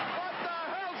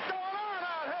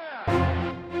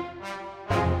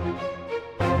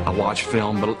watch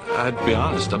film, but I'd be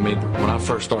honest, I mean, when I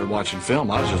first started watching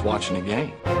film, I was just watching the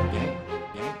game.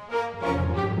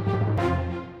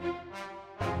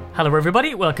 Hello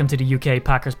everybody, welcome to the UK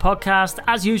Packers podcast.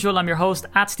 As usual, I'm your host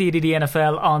at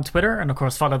SteedyDNFL on Twitter, and of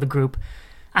course follow the group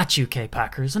at UK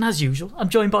Packers. And as usual, I'm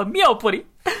joined by me old buddy,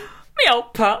 me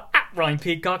old pal at Ryan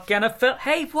Peacock NFL.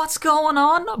 Hey, what's going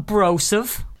on,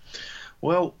 brosif?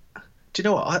 Well, do you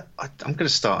know what? I'm going to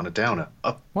start on a downer.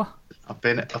 What? I've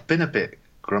been a bit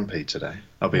grumpy today.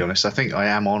 I'll be honest. I think I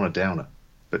am on a downer,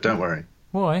 but don't worry.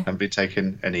 Why? I haven't been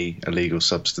taking any illegal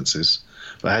substances.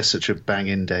 But I had such a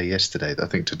bang-in day yesterday that I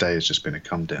think today has just been a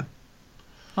come down.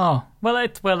 Oh, well,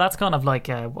 that's kind of like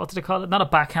what do they call it? Not a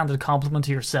backhanded compliment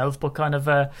to yourself, but kind of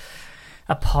a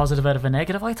positive out of a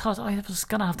negative. I thought I was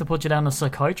gonna have to put you down on a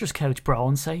psychiatrist's couch, bro,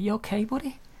 and say, "You okay,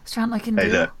 buddy? Is there anything I can do?"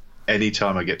 Look,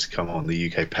 anytime I get to come on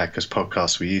the UK Packers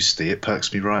podcast with you, Steve, it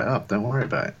perks me right up. Don't worry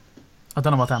about it. I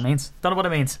don't know what that means. Don't know what it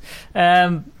means.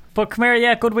 But come here,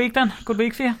 yeah, good week then. Good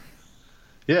week for you.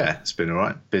 Yeah, it's been all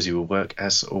right. Busy with work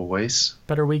as always.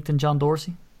 Better week than John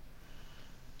Dorsey.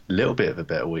 A little bit of a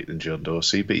better week than John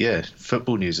Dorsey, but yeah,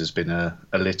 football news has been a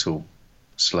little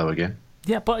slow again.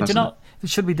 Yeah, but you know,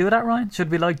 should we do that, Ryan? Should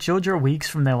we like judge our weeks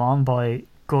from now on by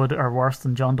good or worse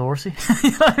than John Dorsey?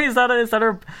 Is that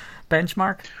our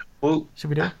benchmark? Well,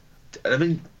 should we do it? I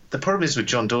mean, the problem is with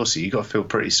John Dorsey, you got to feel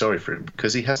pretty sorry for him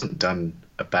because he hasn't done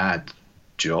a bad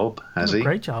job, has he?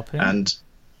 Great job, yeah.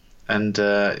 And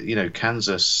you know,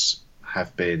 Kansas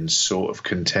have been sort of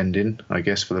contending, I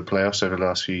guess, for the playoffs over the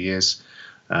last few years.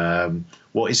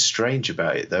 What is strange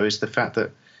about it, though, is the fact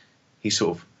that he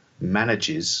sort of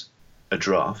manages a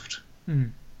draft,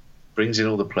 brings in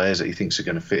all the players that he thinks are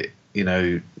going to fit. You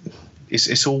know,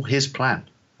 it's all his plan.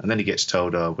 And then he gets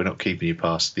told, "Oh, we're not keeping you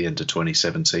past the end of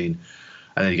 2017."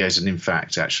 And then he goes, "And in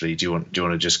fact, actually, do you want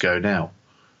to just go now?"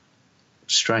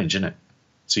 Strange, isn't it?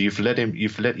 So you've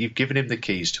given him the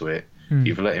keys to it.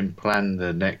 You've let him plan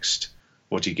the next.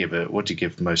 What do you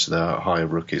give most of the higher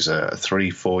rookies? A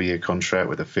 3-4 year contract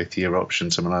with a 5th year option,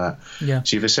 something like that. Yeah.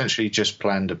 So you've essentially just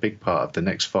planned a big part of the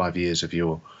next 5 years of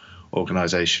your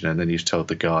organisation, and then you've told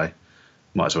the guy,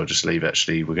 might as well just leave.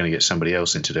 Actually, we're going to get somebody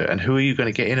else in to do it. And who are you going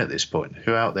to get in at this point?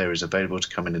 Who out there is available to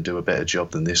come in and do a better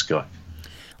job than this guy?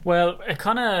 Well, it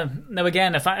kind of... Now,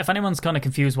 again, if anyone's kind of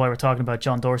confused why we're talking about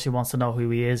John Dorsey, wants to know who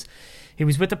he is, he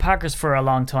was with the Packers for a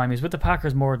long time. He was with the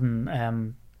Packers more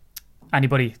than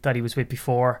anybody that he was with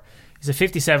before. He's a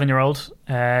 57-year-old.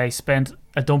 He spent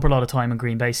a dumper lot of time in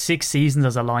Green Bay, 6 seasons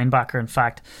as a linebacker, in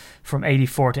fact, from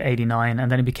 84 to 89,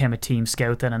 and then he became a team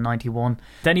scout then in 91.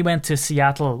 Then he went to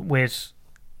Seattle with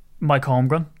Mike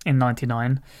Holmgren in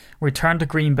 99, returned to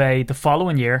Green Bay the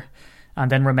following year, and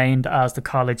then remained as the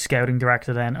college scouting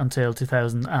director then until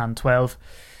 2012,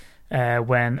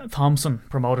 when Thompson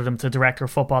promoted him to director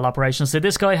of football operations. So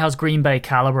this guy has Green Bay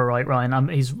caliber, right, Ryan?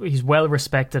 He's well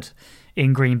respected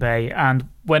in Green Bay. And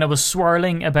when it was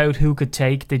swirling about who could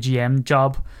take the GM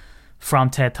job from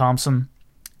Ted Thompson,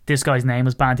 this guy's name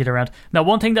was bandied around. Now,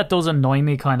 one thing that does annoy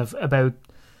me kind of about,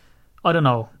 I don't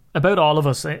know, about all of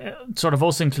us, sort of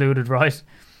us included, right?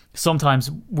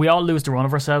 Sometimes we all lose the run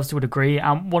of ourselves to a degree,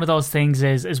 and one of those things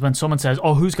is when someone says,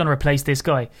 "Oh, who's going to replace this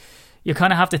guy?" You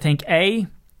kind of have to think, A,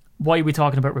 why are we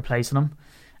talking about replacing him?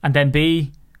 And then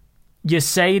B, you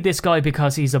say this guy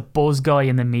because he's a buzz guy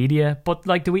in the media, but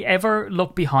like, do we ever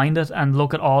look behind it and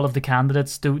look at all of the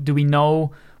candidates? Do we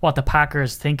know what the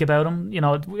Packers think about him? You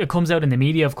know, it comes out in the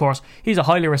media, of course. He's a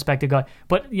highly respected guy,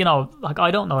 but you know, like, I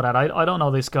don't know that. I don't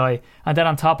know this guy. And then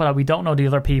on top of that, we don't know the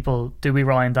other people, do we,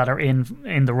 Ryan, that are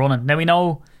in the running? Now, we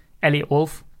know Elliot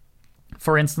Wolf,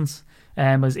 for instance,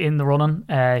 was in the running.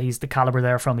 He's the caliber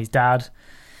there from his dad.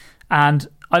 And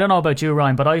I don't know about you,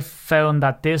 Ryan, but I found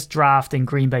that this draft in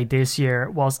Green Bay this year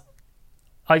was...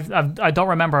 I don't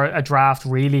remember a draft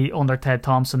really under Ted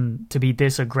Thompson to be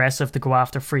this aggressive to go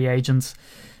after free agents,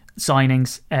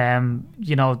 signings,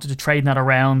 you know, to trading that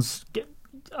around.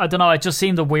 I don't know, it just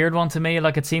seemed a weird one to me.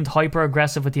 Like, it seemed hyper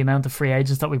aggressive with the amount of free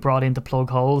agents that we brought in to plug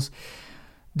holes.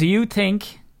 Do you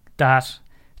think that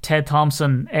Ted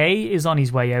Thompson, A, is on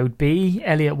his way out, B,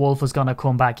 Elliot Wolf is going to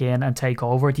come back in and take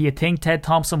over? Do you think Ted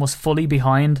Thompson was fully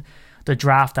behind the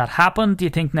draft that happened? Do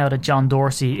you think now that John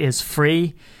Dorsey is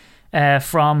free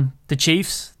from the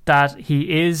Chiefs that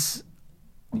he is,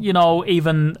 you know,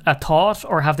 even a thought,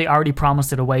 or have they already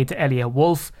promised it away to Elliot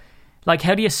Wolf? Like,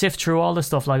 how do you sift through all this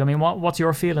stuff? Like, I mean, what's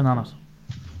your feeling on it?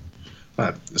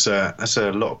 That's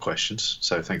a lot of questions,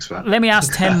 so thanks for that. Let me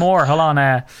ask 10 more. Hold on.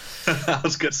 I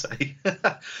was going to say.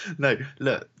 No,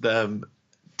 look,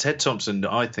 Ted Thompson,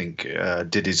 I think,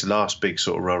 did his last big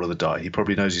sort of roll of the die. He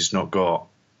probably knows he's not got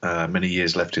many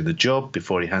years left in the job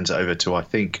before he hands it over to, I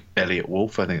think, Elliot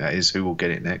Wolf. I think that is who will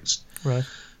get it next. Right.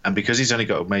 And because he's only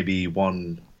got maybe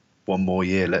one more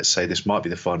year, let's say this might be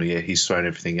the final year, he's thrown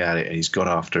everything at it and he's gone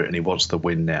after it and he wants to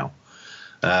win now.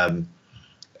 And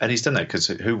he's done that because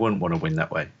who wouldn't want to win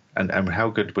that way? And how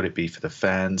good would it be for the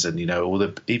fans and, you know, all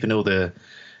the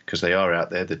because they are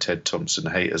out there, the Ted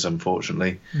Thompson haters,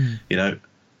 unfortunately, you know,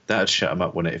 that would shut him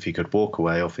up, wouldn't it, if he could walk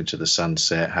away off into the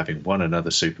sunset, having won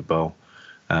another Super Bowl,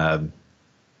 and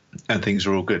things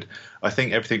are all good. I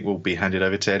think everything will be handed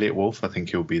over to Elliot Wolf. I think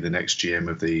he'll be the next GM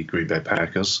of the Green Bay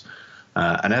Packers.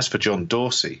 And as for John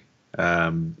Dorsey,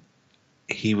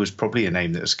 he was probably a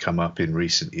name that has come up in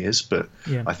recent years, but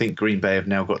I think Green Bay have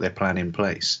now got their plan in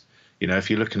place. You know, if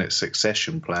you're looking at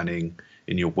succession planning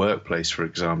in your workplace, for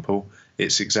example,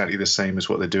 it's exactly the same as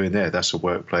what they're doing there. That's a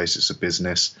workplace, it's a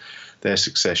business. Their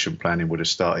succession planning would have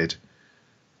started,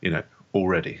 you know,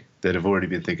 already. They'd have already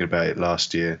been thinking about it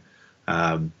last year.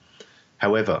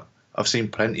 However, I've seen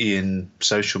plenty in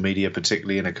social media,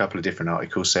 particularly in a couple of different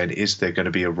articles, saying, is there going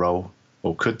to be a role,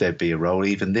 or could there be a role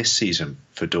even this season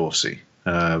for Dorsey?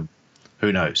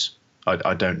 Who knows?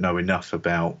 I don't know enough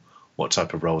about what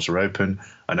type of roles are open.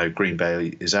 I know Green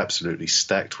Bay is absolutely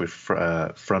stacked with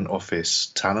front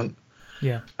office talent.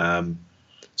 Yeah.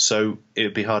 So it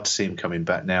would be hard to see him coming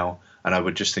back now. And I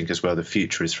would just think as well the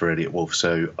future is for Elliot Wolf.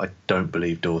 So I don't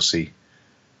believe Dorsey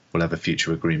will have a future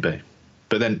with Green Bay.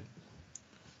 But then,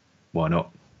 why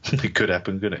not? It could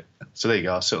happen, couldn't it? So there you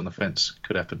go. I'll sit on the fence.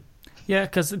 Could happen. Yeah,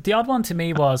 because the odd one to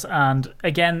me was, and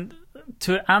again,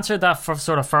 to answer that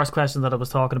sort of first question that I was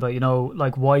talking about, you know,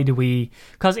 like why do we?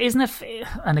 Because isn't it?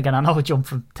 And again, I know I jump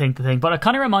from thing to thing, but it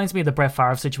kind of reminds me of the Brett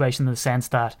Favre situation in the sense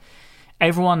that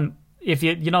everyone, if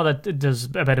you know that there's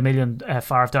about 1 million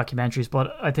Favre documentaries,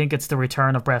 but I think it's the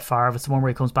return of Brett Favre. It's the one where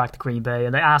he comes back to Green Bay,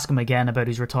 and they ask him again about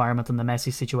his retirement and the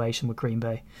messy situation with Green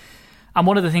Bay. And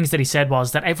one of the things that he said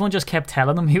was that everyone just kept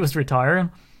telling him he was retiring,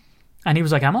 and he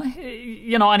was like, "Am I?"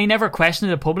 You know, and he never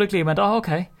questioned it publicly. He went, "Oh,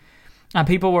 okay." And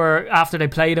people were, after they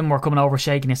played him, were coming over,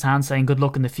 shaking his hand, saying good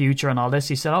luck in the future and all this.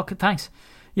 He said, okay, thanks.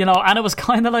 You know, and it was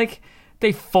kind of like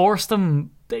they forced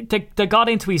him, they got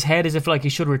into his head as if like he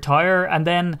should retire. And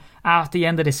then at the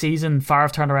end of the season, Favre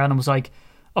turned around and was like,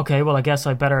 okay, well, I guess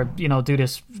I better, you know, do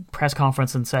this press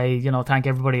conference and say, you know, thank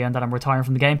everybody and that I'm retiring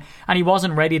from the game. And he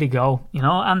wasn't ready to go, you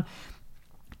know. And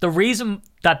the reason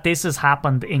that this has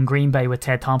happened in Green Bay with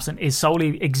Ted Thompson is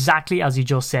solely exactly as you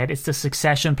just said. It's the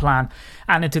succession plan.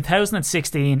 And in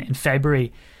 2016, in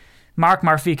February, Mark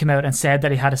Murphy came out and said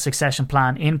that he had a succession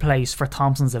plan in place for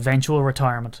Thompson's eventual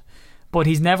retirement. But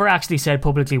he's never actually said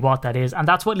publicly what that is. And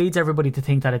that's what leads everybody to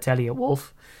think that it's Elliot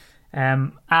Wolf.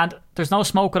 And there's no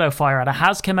smoke without fire. And it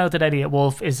has come out that Elliot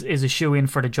Wolf is a shoo-in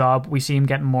for the job. We see him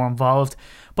getting more involved.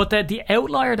 But the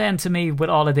outlier then to me with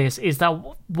all of this is that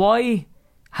why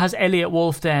has Elliot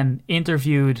Wolf then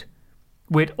interviewed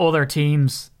with other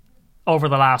teams over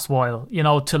the last while, you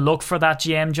know, to look for that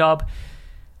GM job?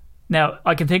 Now,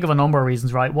 I can think of a number of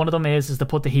reasons, right? One of them is to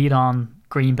put the heat on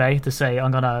Green Bay to say,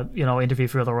 I'm going to, you know, interview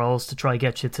for other roles to try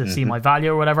get you to see my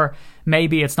value or whatever.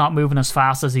 Maybe it's not moving as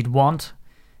fast as he'd want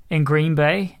in Green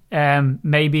Bay.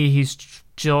 Maybe he's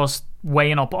just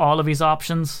weighing up all of his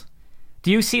options.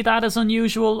 Do you see that as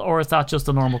unusual, or is that just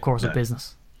a normal course of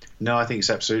business? No, I think it's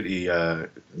absolutely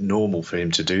normal for him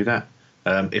to do that.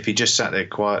 If he just sat there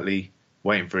quietly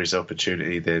waiting for his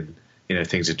opportunity, then, you know,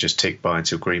 things would just tick by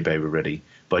until Green Bay were ready.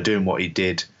 By doing what he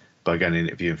did, by going and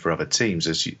interviewing for other teams,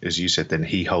 as you said, then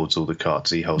he holds all the cards.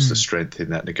 He holds the strength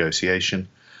in that negotiation.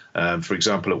 For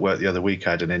example, at work the other week,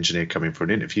 I had an engineer come in for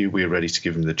an interview. We were ready to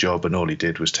give him the job, and all he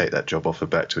did was take that job offer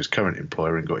back to his current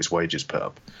employer and got his wages put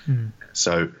up.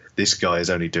 So this guy is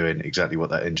only doing exactly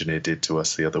what that engineer did to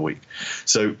us the other week.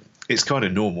 So it's kind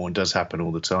of normal and does happen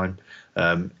all the time.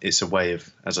 It's a way of,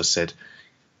 as I said,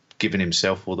 giving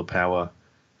himself all the power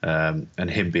and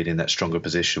him being in that stronger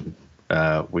position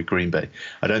with Green Bay.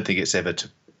 I don't think it's ever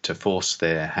to force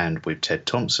their hand with Ted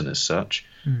Thompson as such,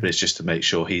 but it's just to make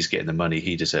sure he's getting the money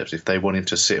he deserves. If they want him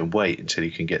to sit and wait until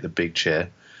he can get the big chair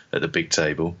at the big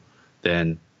table,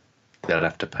 then they'll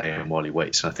have to pay him while he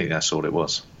waits. And I think that's all it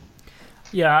was.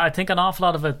 Yeah, I think an awful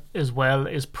lot of it as well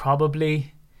is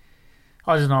probably,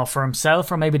 I don't know, for himself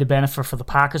or maybe the benefit for the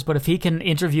Packers. But if he can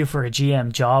interview for a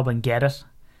GM job and get it,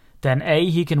 then A,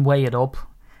 he can weigh it up,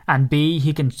 and B,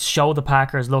 he can show the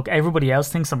Packers, look, everybody else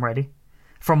thinks I'm ready.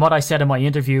 From what I said in my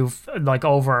interview, like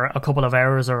over a couple of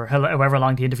hours or however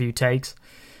long the interview takes,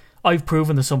 I've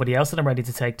proven to somebody else that I'm ready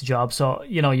to take the job. So,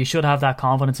 you know, you should have that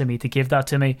confidence in me to give that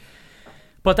to me.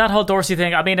 But that whole Dorsey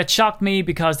thing, I mean, it shocked me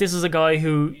because this is a guy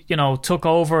who, you know, took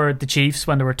over the Chiefs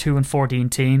when they were 2-14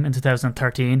 team in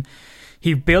 2013.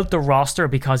 he built the roster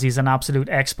because he's an absolute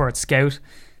expert scout.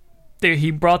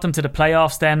 He brought them to the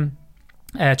playoffs then,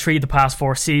 3 of the past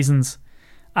 4 seasons,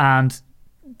 and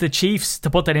the Chiefs, to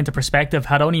put that into perspective,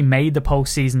 had only made the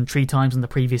postseason 3 times in the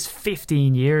previous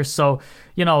 15 years. So,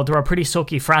 you know, they were a pretty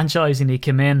sucky franchise, and he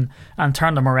came in and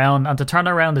turned them around. And to turn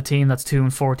around a team that's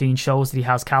 2-14 shows that he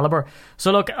has caliber.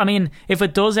 So, look, I mean, if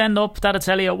it does end up that it's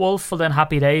Elliot Wolf, well, then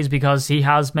happy days, because he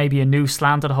has maybe a new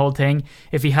slant to the whole thing.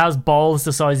 If he has balls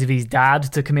the size of his dad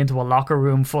to come into a locker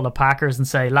room full of Packers and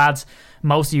say, lads,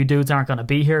 most of you dudes aren't going to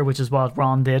be here, which is what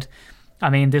Ron did. I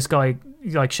mean, this guy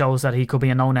like shows that he could be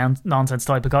a no-nonsense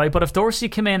type of guy. But if Dorsey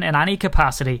came in any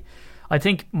capacity, I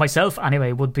think myself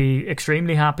anyway would be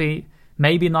extremely happy.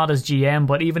 Maybe not as GM,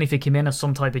 but even if he came in as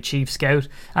some type of chief scout,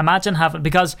 imagine having,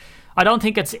 because I don't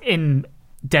think it's in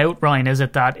doubt, Ryan, is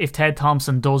it, that if Ted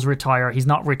Thompson does retire, he's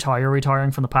not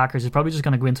retiring from the Packers. He's probably just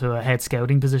going to go into a head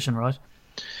scouting position, right?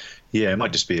 Yeah, it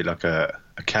might just be like a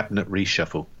cabinet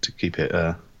reshuffle to keep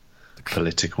it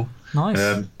political.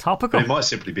 Nice. Topical. It might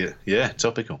simply be,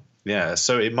 topical. Yeah,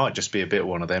 so it might just be a bit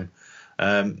one of them.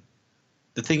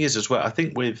 The thing is as well, I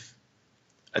think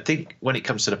when it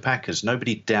comes to the Packers,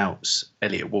 nobody doubts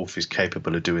Elliot Wolf is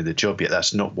capable of doing the job yet.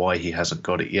 That's not why he hasn't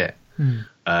got it yet.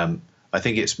 I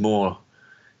think it's more,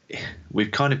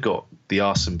 we've kind of got the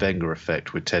Arsene Wenger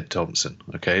effect with Ted Thompson.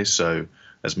 Okay, so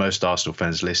as most Arsenal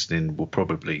fans listening will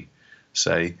probably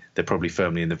say, they're probably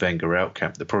firmly in the Wenger out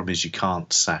camp. The problem is you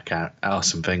can't sack out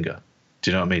Arsene Wenger.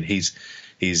 Do you know what I mean?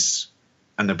 He's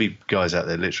and there'll be guys out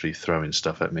there literally throwing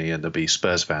stuff at me, and there'll be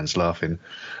Spurs fans laughing.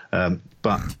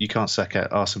 But you can't sack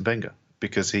out Arsene Wenger,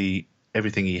 because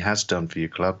everything he has done for your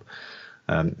club,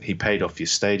 he paid off your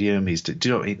stadium. Do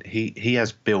you know what I mean? He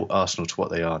has built Arsenal to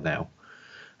what they are now,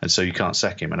 and so you can't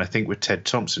sack him. And I think with Ted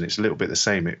Thompson, it's a little bit the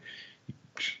same.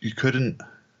 You couldn't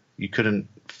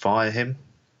fire him,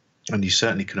 and you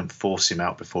certainly couldn't force him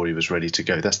out before he was ready to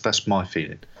go. That's my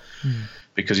feeling.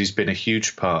 Because he's been a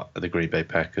huge part of the Green Bay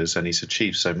Packers, and he's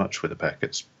achieved so much with the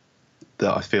Packers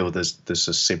that I feel there's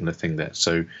a similar thing there.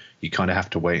 So you kind of have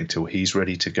to wait until he's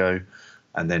ready to go,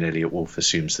 and then Elliot Wolf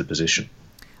assumes the position.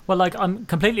 Well, like, I'm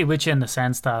completely with you in the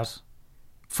sense that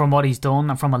from what he's done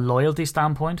and from a loyalty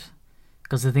standpoint,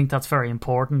 because I think that's very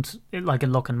important. Like,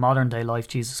 look, in modern day life,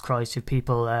 Jesus Christ, you have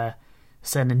people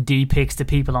sending D-pics to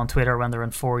people on Twitter when they're in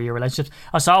 4-year relationships.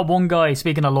 I saw one guy,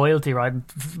 speaking of loyalty, right,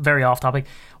 very off topic,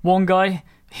 one guy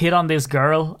hit on this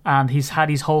girl, and he's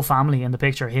had his whole family in the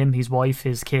picture, him, his wife,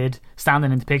 his kid,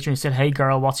 standing in the picture, and he said, "Hey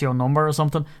girl, what's your number?" or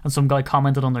something, and some guy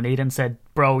commented underneath and said,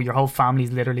 "Bro, your whole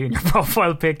family's literally in your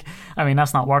profile pic." I mean,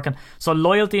 that's not working. So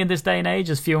loyalty in this day and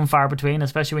age is few and far between,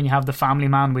 especially when you have the family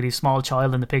man with his small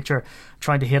child in the picture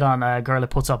trying to hit on a girl that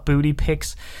puts up booty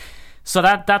pics. So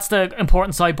that's the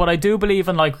important side. But I do believe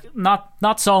in, like,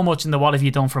 not so much in the what have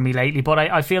you done for me lately, but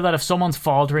I feel that if someone's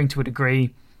faltering to a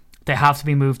degree, they have to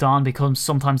be moved on, because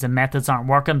sometimes the methods aren't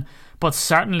working. But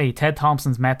certainly Ted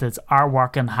Thompson's methods are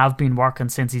working, have been working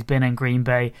since he's been in Green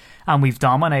Bay, and we've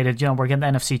dominated. You know, we're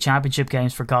getting the NFC Championship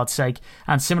games, for God's sake.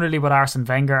 And similarly with Arsene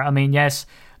Wenger, I mean, yes,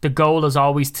 the goal is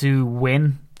always to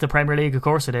win the Premier League, of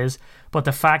course it is, but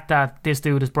the fact that this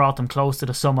dude has brought them close to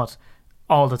the summit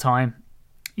all the time,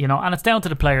 you know, and it's down to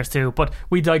the players too. But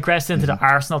we digressed into the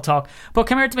Arsenal talk. But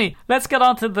come here to me. Let's get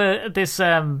on to this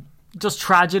just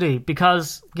tragedy,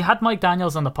 because you had Mike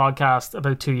Daniels on the podcast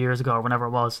about 2 years ago or whenever it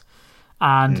was,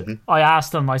 and I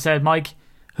asked him, I said, Mike,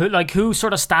 who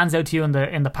sort of stands out to you in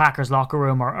the Packers locker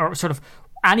room, or sort of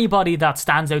anybody that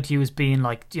stands out to you as being,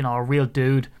 like, you know, a real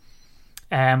dude,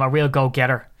 a real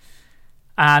go-getter.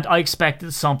 And I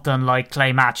expected something like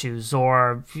Clay Matthews,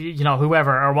 or, you know,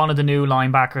 whoever, or one of the new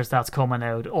linebackers that's coming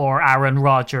out, or Aaron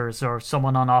Rodgers, or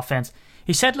someone on offense.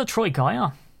 He said LaTroy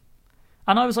Guion.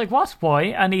 And I was like, what? Why?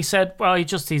 And he said, well,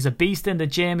 he's a beast in the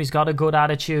gym. He's got a good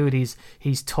attitude.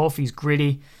 He's tough. He's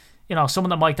gritty. You know,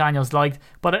 someone that Mike Daniels liked.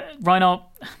 But Rhino,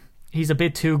 he's a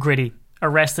bit too gritty.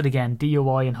 Arrested again.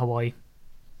 DUI in Hawaii.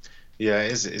 Yeah,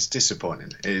 it's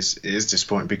disappointing. It is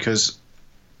disappointing, because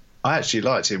I actually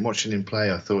liked him. Watching him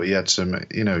play, I thought he had some,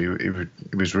 you know,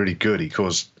 he was really good. He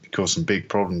caused some big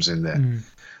problems in there.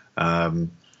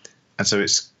 And so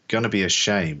it's going to be a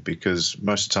shame, because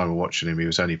most of the time we're watching him, he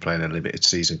was only playing a limited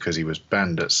season because he was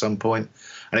banned at some point.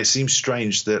 And it seems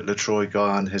strange that LaTroy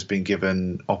Guion has been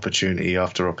given opportunity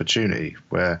after opportunity,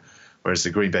 whereas the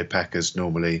Green Bay Packers,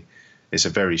 normally it's a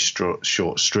very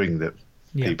short string that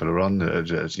people are on,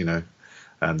 you know,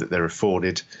 that they're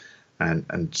afforded. And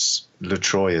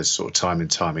LaTroy has sort of time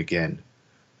and time again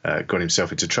got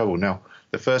himself into trouble. Now,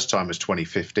 the first time was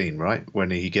 2015, right, when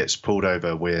he gets pulled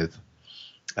over with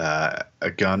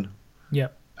a gun. Yeah.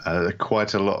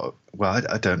 Quite a lot well,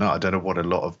 I don't know. I don't know what a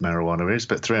lot of marijuana is,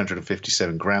 but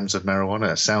 357 grams of marijuana,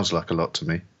 that sounds like a lot to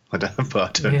me. But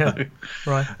I don't know.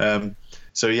 Right.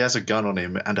 So he has a gun on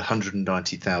him and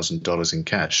 $190,000 in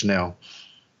cash. Now,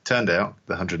 turned out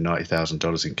the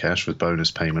 $190,000 in cash was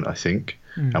bonus payment, I think,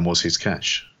 and was his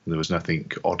cash. There was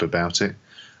nothing odd about it.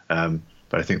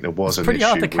 But I think there was It's an pretty issue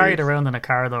odd to carry it with- around in a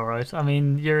car, though, right? I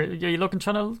mean, you're looking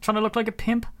trying to look like a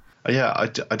pimp. Yeah, I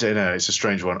don't know. It's a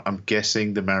strange one. I'm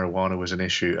guessing the marijuana was an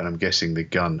issue, and I'm guessing the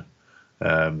gun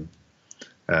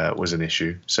was an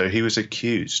issue. So he was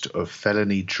accused of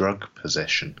felony drug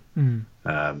possession,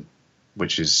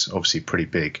 which is obviously pretty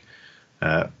big.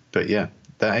 But yeah,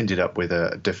 that ended up with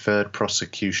a deferred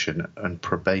prosecution and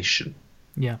probation,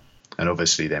 Yeah. and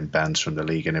obviously then bans from the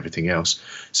league and everything else.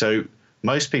 So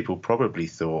most people probably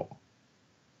thought,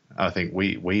 I think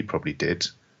we probably did,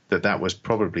 that was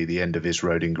probably the end of his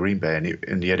road in Green Bay,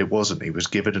 and yet it wasn't. He was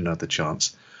given another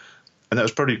chance. And that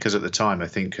was probably because at the time, I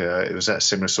think it was that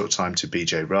similar sort of time to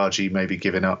BJ Raji maybe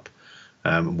giving up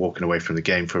and walking away from the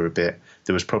game for a bit.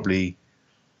 There was probably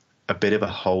a bit of a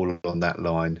hole on that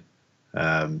line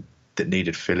that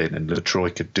needed filling, and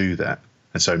LaTroy could do that.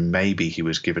 And so maybe he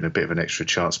was given a bit of an extra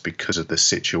chance because of the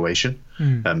situation.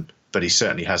 But he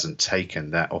certainly hasn't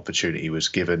taken that opportunity he was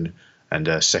given and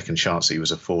a second chance that he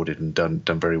was afforded and done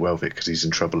very well with it, because he's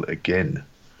in trouble again.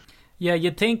 Yeah,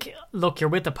 you'd think, look, you're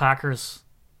with the Packers,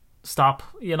 stop,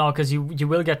 because you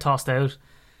will get tossed out.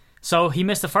 So he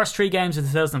missed the first 3 games of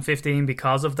 2015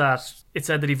 because of that. It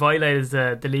said that he violated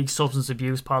the league's substance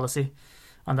abuse policy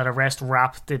and that arrest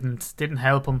rap didn't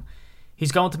help him.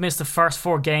 He's going to miss the first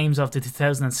 4 games of the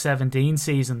 2017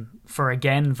 season for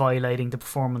again violating the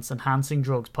performance enhancing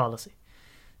drugs policy.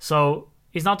 So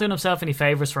he's not doing himself any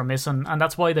favours for missing, and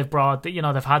that's why they've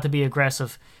had to be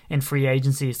aggressive in free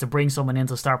agencies to bring someone in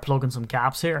to start plugging some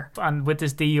gaps here. And with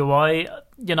this DUI,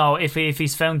 if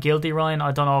he's found guilty, Ryan,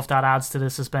 I don't know if that adds to the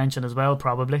suspension as well,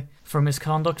 probably, for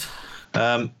misconduct.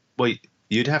 Well,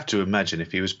 you'd have to imagine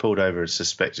if he was pulled over and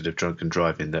suspected of drunken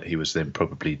driving, that he was then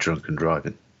probably drunken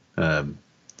driving.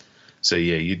 So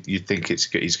yeah, you'd think he's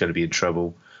going to be in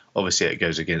trouble. Obviously, it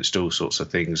goes against all sorts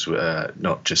of things,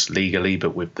 not just legally,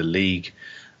 but with the league.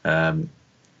 We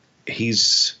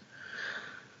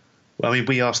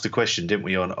asked the question, didn't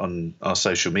we, on our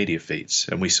social media feeds,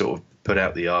 and we sort of put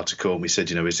out the article and we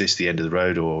said, is this the end of the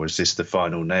road, or is this the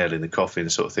final nail in the coffin,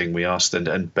 sort of thing we asked,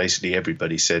 and basically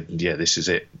everybody said, yeah, this is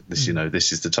it. This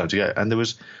is the time to go. And there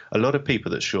was a lot of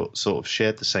people that sort of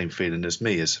shared the same feeling as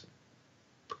me, as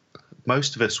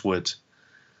most of us would.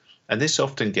 And this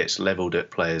often gets levelled at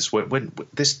players. When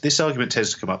this argument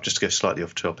tends to come up, just to go slightly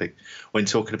off topic, when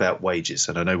talking about wages.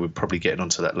 And I know we're probably getting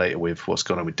onto that later with what's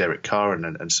gone on with Derek Carr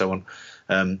and so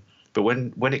on. But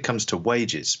when it comes to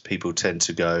wages, people tend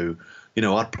to go,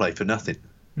 I'd play for nothing.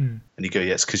 And you go,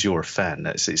 yeah, it's because you're a fan.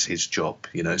 It's his job,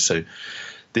 So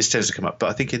this tends to come up. But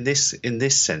I think in this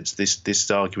sense,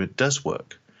 this argument does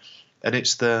work. And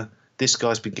it's this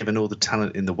guy's been given all the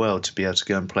talent in the world to be able to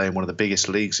go and play in one of the biggest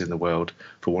leagues in the world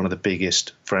for one of the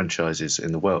biggest franchises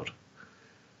in the world.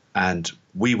 And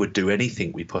we would do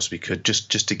anything we possibly could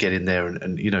just to get in there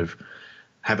and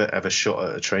have a shot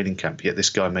at a training camp. Yet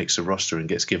this guy makes a roster and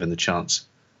gets given the chance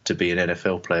to be an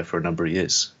NFL player for a number of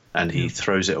years. And he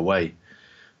throws it away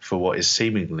for what is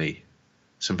seemingly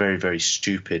some very, very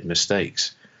stupid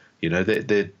mistakes.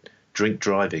 They're drink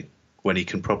driving when he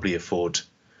can probably afford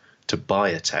to buy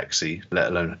a taxi, let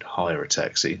alone hire a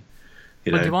taxi.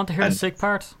 But do you want to hear the sick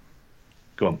part?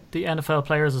 Go on. The NFL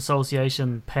Players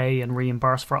Association pay and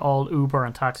reimburse for all Uber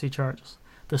and taxi charges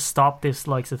to stop this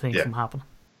likes of thing from happening.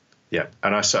 Yeah,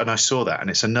 and I saw that, and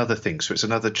it's another thing. So it's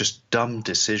another just dumb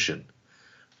decision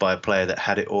by a player that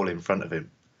had it all in front of him,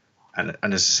 and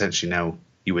is essentially now,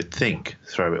 you would think,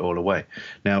 throw it all away.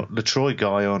 Now, LaTroy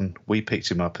Guion, we picked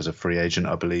him up as a free agent,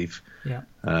 I believe. Yeah,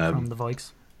 from the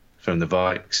Vikes. From the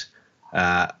Vikes.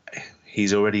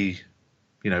 He's already,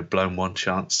 blown one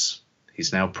chance.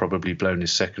 He's now probably blown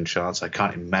his second chance. I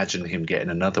can't imagine him getting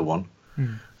another one.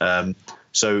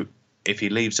 So if he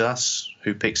leaves us,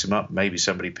 who picks him up? Maybe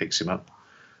somebody picks him up.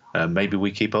 Maybe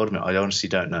we keep hold of him. I honestly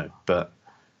don't know. But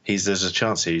there's a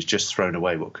chance he's just thrown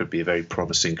away what could be a very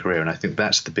promising career. And I think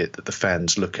that's the bit that the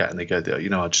fans look at and they go,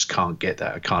 I just can't get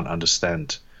that. I can't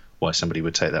understand why somebody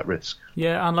would take that risk.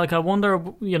 Yeah, and I wonder,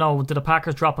 did the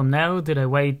Packers drop him now? Did they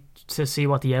wait to see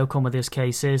what the outcome of this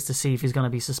case is, to see if he's going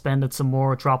to be suspended some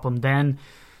more, drop him then,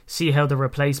 see how the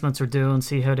replacements are doing,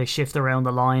 see how they shift around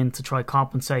the line to try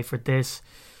compensate for this?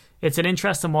 It's an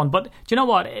interesting one. But do you know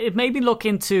what? It made me look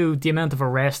into the amount of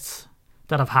arrests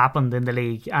that have happened in the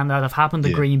league and that have happened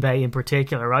in Green Bay in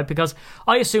particular, right? Because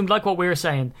I assumed, like what we were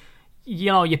saying,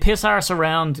 you piss arse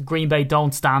around. Green Bay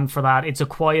don't stand for that. It's a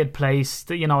quiet place.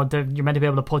 You're meant to be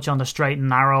able to put you on the straight and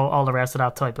narrow, all the rest of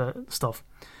that type of stuff.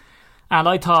 And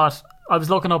I thought, I was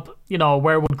looking up,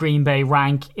 where would Green Bay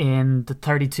rank in the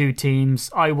 32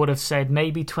 teams? I would have said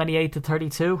maybe 28 to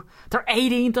 32. They're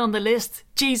 18th on the list.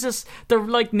 Jesus, they're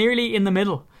like nearly in the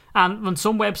middle. And on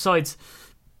some websites,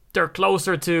 they're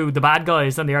closer to the bad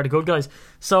guys than they are the good guys.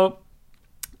 So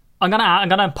I'm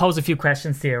gonna pose a few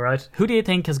questions to you, right? Who do you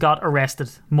think has got arrested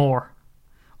more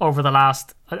over the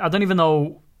last? I don't even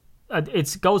know.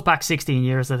 It goes back 16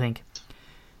 years, I think.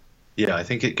 Yeah, I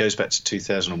think it goes back to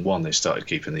 2001. They started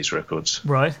keeping these records.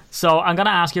 Right. So I'm gonna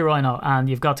ask you right now, and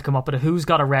you've got to come up with who's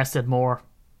got arrested more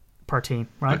per team,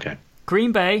 right? Okay.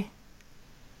 Green Bay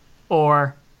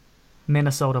or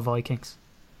Minnesota Vikings?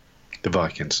 The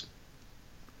Vikings.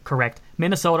 Correct.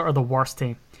 Minnesota are the worst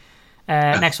team.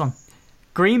 Next one.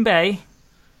 Green Bay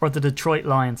or the Detroit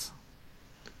Lions?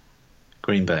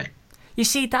 Green Bay. You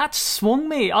see, that swung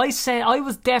me. I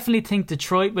was definitely think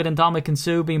Detroit with Ndamukong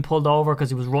Suh being pulled over because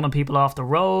he was running people off the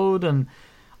road and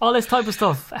all this type of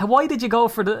stuff. Why did you go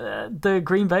for the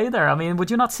Green Bay there? I mean,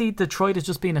 would you not see Detroit as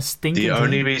just being a stinking The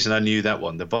only team? reason I knew that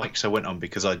one, the Vikes I went on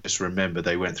because I just remember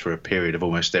they went through a period of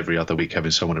almost every other week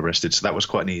having someone arrested. So that was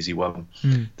quite an easy one.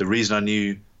 The reason I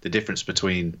knew the difference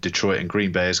between Detroit and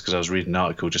Green Bay is because I was reading an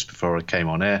article just before I came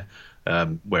on air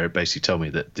where it basically told me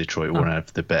that Detroit were one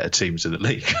of the better teams in the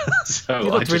league. So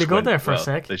You looked really good there for a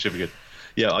sec. They should be good.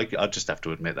 Yeah, I just have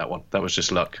to admit that one. That was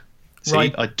just luck. See,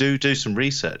 Right. I do some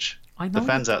research. I know The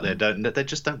fans out there they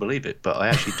just don't believe it, but I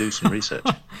actually do some research.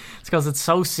 It's because it's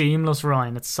so seamless,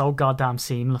 Ryan. It's so goddamn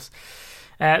seamless.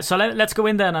 So let's go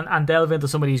in then and delve into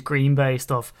some of these Green Bay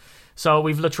stuff. So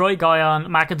we've Latroy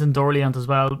Guyon, Mackinton Dorleant as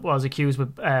well, was accused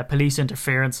with police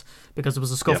interference because there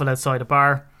was a scuffle outside a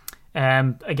bar.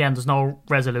 Again, there's no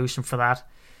resolution for that.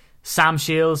 Sam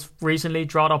Shields recently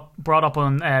brought up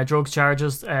on drugs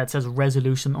charges. It says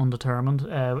resolution undetermined.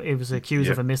 It was accused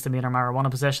of a misdemeanor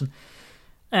marijuana possession.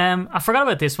 I forgot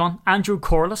about this one. Andrew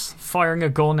Corliss firing a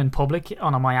gun in public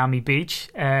on a Miami beach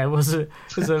was a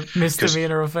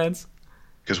misdemeanor offence.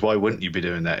 Because why wouldn't you be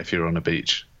doing that if you're on a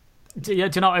beach? Yeah,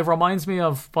 do you know, it reminds me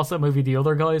of, what's that movie, The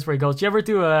Other Guys, where he goes, do you ever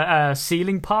do a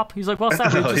ceiling pop? He's like, what's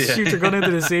that? Where you just shoot your gun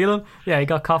into the ceiling? Yeah, he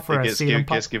got caught for a ceiling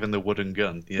pop. Gets given the wooden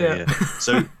gun. Yeah.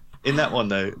 So in that one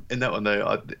though,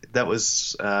 that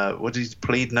was what did he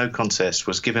plead? No contest.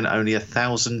 Was given only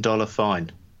 $1,000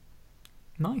 fine.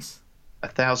 Nice.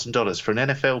 $1,000 for an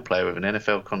NFL player with an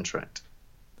NFL contract.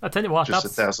 I tell you what, Just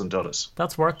 $1,000.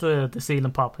 That's worth the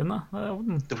ceiling pop,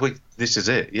 isn't it? This is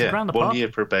it. Yeah, grand a 1 pop. year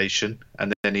probation,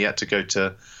 and then he had to go to,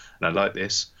 and I like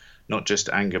this, not just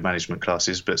anger management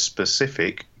classes, but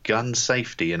specific gun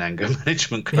safety and anger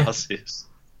management classes.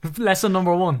 Lesson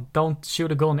number 1: don't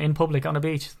shoot a gun in public on a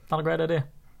beach. Not a great idea.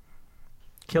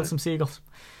 Kill some seagulls.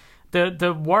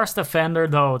 The worst offender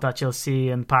though that you'll see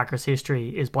in Packers history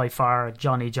is by far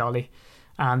Johnny Jolly.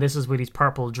 And this is with his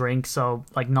purple drink. So,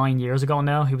 like 9 years ago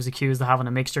now, he was accused of having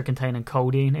a mixture containing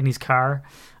codeine in his car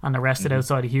and arrested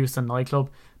outside a Houston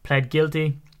nightclub. Pled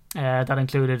guilty. That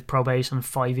included probation,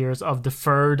 5 years of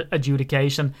deferred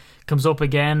adjudication. Comes up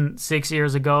again 6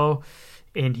 years ago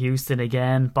in Houston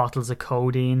again. Bottles of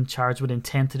codeine, charged with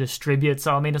intent to distribute.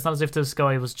 So, I mean, it's not as if this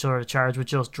guy was sort of charged with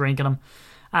just drinking them.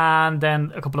 And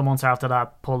then a couple of months after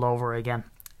that, pulled over again.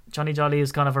 Johnny Jolly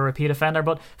is kind of a repeat offender,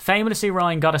 but famously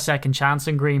Ryan got a second chance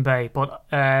in Green Bay, but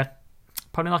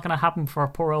probably not going to happen for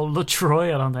poor old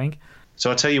Latroy, I don't think. So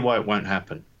I'll tell you why it won't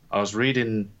happen. I was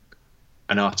reading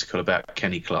an article about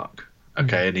Kenny Clark,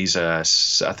 okay, and he's I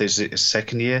think it's his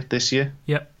second year this year?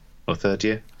 Yep. Or third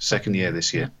year? Second year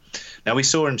this year. Now, we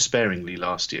saw him sparingly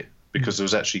last year because there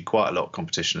was actually quite a lot of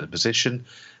competition at the position,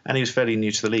 and he was fairly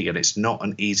new to the league, and it's not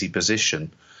an easy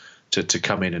position to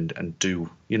come in and do,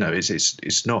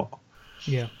 it's not.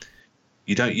 Yeah.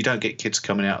 You don't get kids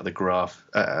coming out of the draft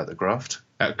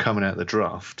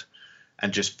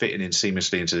and just fitting in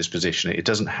seamlessly into this position. It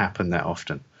doesn't happen that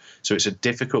often. So it's a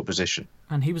difficult position.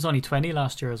 And he was only 20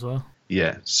 last year as well.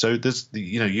 Yeah. So there's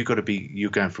you've got to be,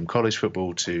 you're going from college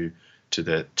football to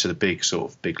the big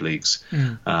sort of big leagues,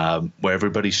 where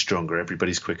everybody's stronger,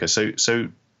 everybody's quicker. So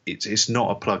it's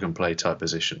not a plug and play type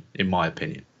position, in my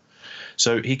opinion.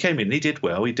 So he came in, he did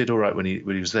well, he did all right when he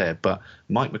was there, but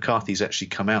Mike McCarthy's actually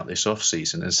come out this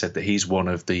off-season and said that he's one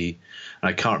of the, and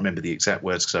I can't remember the exact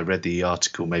words because I read the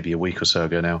article maybe a week or so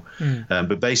ago now,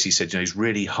 but basically said, he's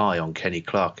really high on Kenny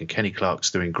Clark, and Kenny Clark's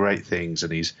doing great things,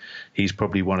 and he's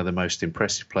probably one of the most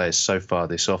impressive players so far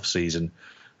this off-season,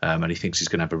 and he thinks he's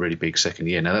going to have a really big second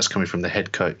year. Now, that's coming from the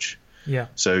head coach. Yeah.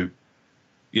 So,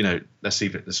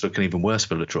 that's looking even worse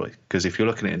for Latroy, because if you're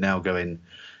looking at it now going,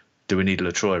 Do we need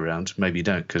Latroy around? Maybe you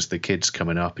don't, because the kid's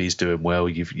coming up. He's doing well.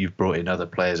 You've brought in other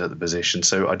players at the position.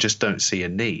 So I just don't see a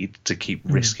need to keep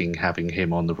risking having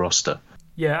him on the roster.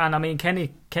 Yeah, and I mean,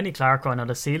 Kenny Clark, I know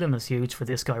the ceiling is huge for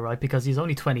this guy, right? Because he's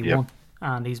only 21 Yep.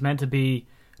 and he's meant to be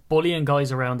bullying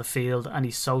guys around the field, and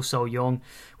he's so young,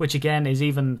 which again is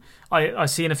even I've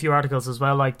seen a few articles as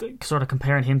well, like sort of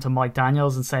comparing him to Mike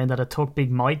Daniels and saying that it took Big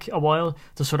Mike a while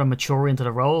to sort of mature into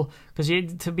the role, because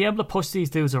to be able to push these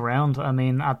dudes around, I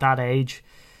mean, at that age.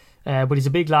 But he's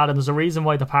a big lad, and there's a reason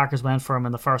why the Packers went for him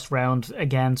in the first round.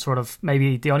 Again, sort of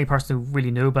maybe the only person who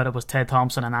really knew about it was Ted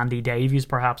Thompson and Andy Davies,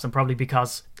 perhaps, and probably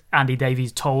because Andy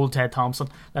Davies told Ted Thompson,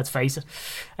 let's face it,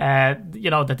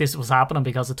 that this was happening,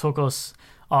 because it took us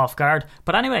off guard.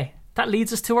 But anyway, that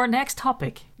leads us to our next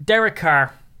topic. Derek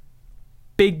Carr.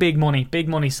 Big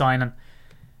money signing.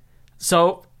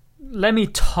 So let me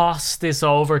toss this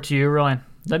over to you, Ryan.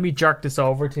 Let me jerk this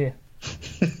over to you.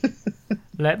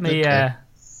 Let me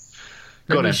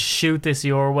shoot this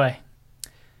your way.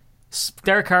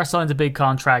 Derek Carr signs a big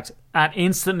contract, and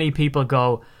instantly people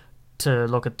go to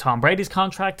look at Tom Brady's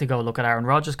contract, to go look at Aaron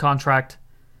Rodgers' contract.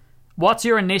 What's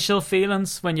your initial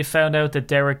feelings when you found out that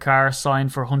Derek Carr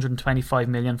signed for $125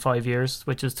 million 5 years,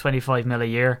 which is $25 million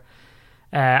a year?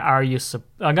 Are you?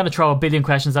 I'm going to throw a billion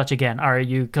questions at you again. Are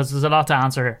you? Because there's a lot to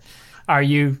answer here. Are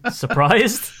you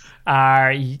surprised?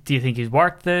 Do you think he's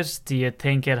worth it? Do you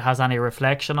think it has any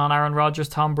reflection on Aaron Rodgers,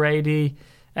 Tom Brady?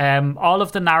 All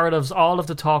of the narratives, all of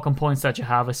the talking points that you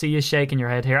have. I see you shaking your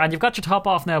head here, and you've got your top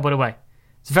off now, by the way.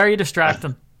 It's very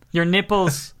distracting. Your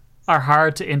nipples are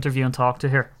hard to interview and talk to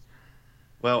here.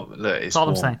 Well, look, it's all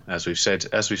warm, I'm saying.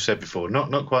 as we've said before.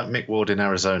 Not quite Mick Ward in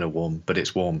Arizona warm, but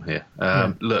it's warm here.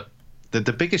 Look,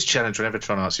 the biggest challenge whenever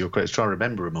trying to answer your question is trying to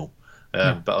remember them all.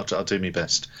 But I'll do my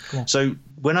best. Cool. So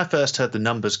when I first heard the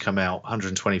numbers come out,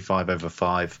 125 over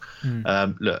 5,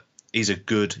 look, he's a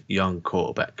good young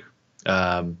quarterback.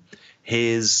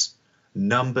 His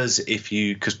numbers,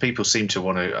 because people seem to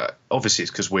want to, obviously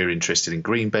it's because we're interested in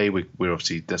Green Bay. We're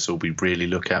obviously, that's all we really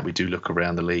look at. We do look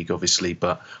around the league, obviously,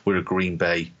 but we're a Green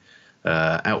Bay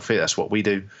outfit. That's what we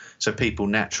do. So people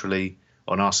naturally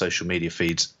on our social media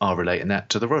feeds are relating that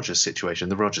to the Rodgers situation,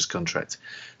 the Rodgers contract.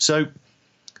 So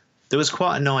there was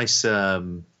quite a nice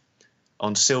on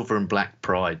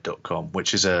silverandblackpride.com,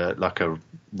 which is like a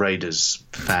Raiders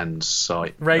fans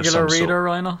site. Regular reader,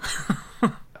 Rhino?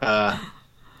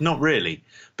 Not really,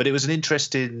 but it was an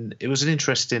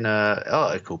interesting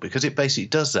article, because it basically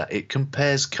does that. It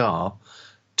compares Carr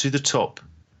to the top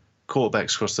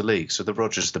quarterbacks across the league. So the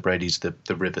Rodgers, the Bradys,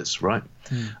 the Rivers, right?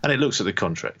 And it looks at the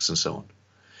contracts and so on.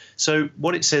 So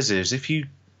what it says is if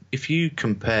you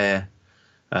compare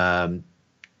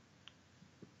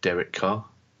Derek Carr,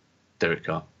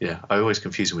 yeah. I always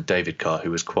confuse him with David Carr, who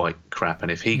was quite crap.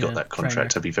 And if he got that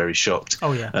contract, I'd be very shocked.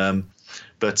 Oh, yeah.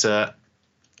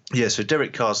 So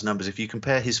Derek Carr's numbers, if you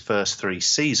compare his first 3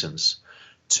 seasons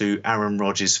to Aaron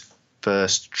Rodgers'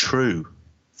 first true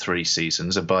 3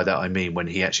 seasons, and by that I mean when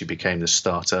he actually became the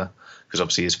starter, because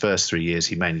obviously his first 3 years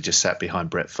he mainly just sat behind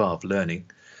Brett Favre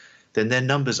learning, then their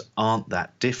numbers aren't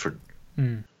that different.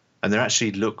 And they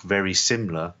actually look very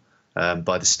similar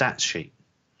by the stats sheet.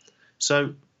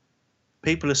 So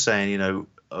people are saying,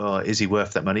 is he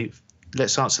worth that money?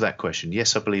 Let's answer that question.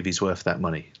 Yes, I believe he's worth that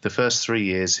money. The first 3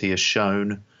 years he has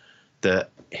shown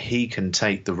that he can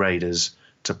take the Raiders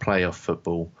to playoff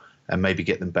football and maybe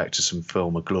get them back to some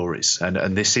former glories.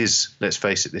 And this is, let's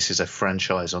face it, this is a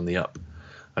franchise on the up.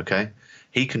 Okay?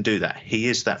 He can do that. He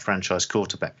is that franchise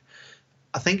quarterback.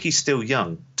 I think he's still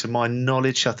young. To my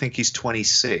knowledge, I think he's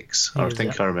 26. I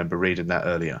remember reading that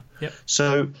earlier. Yep.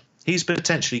 So he's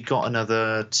potentially got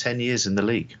another 10 years in the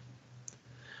league.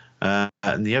 And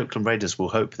the Oakland Raiders will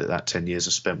hope that 10 years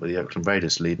are spent with the Oakland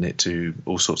Raiders, leading it to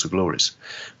all sorts of glories.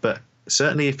 But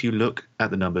certainly if you look at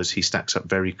the numbers, he stacks up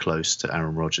very close to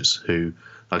Aaron Rodgers, who,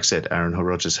 like I said, Aaron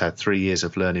Rodgers had 3 years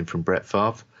of learning from Brett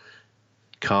Favre.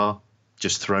 Carr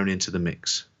just thrown into the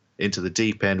mix, into the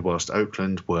deep end, whilst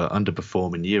Oakland were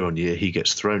underperforming year on year. He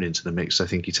gets thrown into the mix. I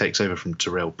think he takes over from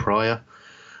Terrell Pryor.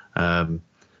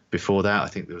 Before that, I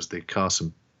think there was the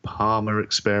Carson Palmer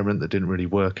experiment that didn't really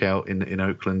work out in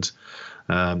Oakland.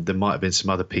 There might have been some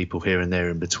other people here and there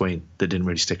in between that didn't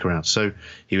really stick around. So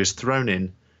he was thrown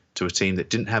in to a team that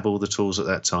didn't have all the tools at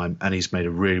that time, and he's made a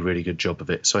really, really good job of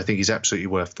it. So I think he's absolutely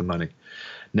worth the money.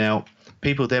 Now,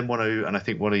 people then want to, and I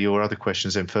think one of your other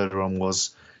questions then further on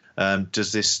was, how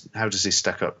does this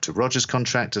stack up to Rodgers'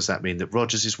 contract? Does that mean that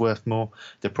Rodgers is worth more?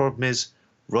 The problem is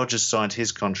Rodgers signed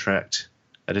his contract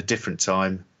at a different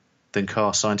time than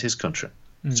Carr signed his contract.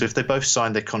 So if they both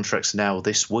signed their contracts now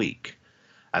this week,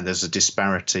 and there's a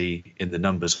disparity in the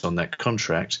numbers on that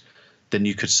contract, then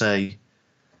you could say,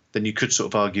 then you could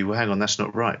sort of argue, well, hang on, that's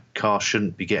not right. Carr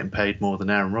shouldn't be getting paid more than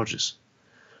Aaron Rodgers.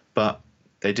 But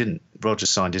they didn't. Rodgers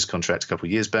signed his contract a couple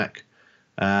of years back,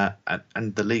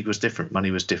 and the league was different.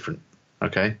 Money was different.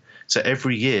 Okay, so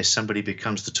every year somebody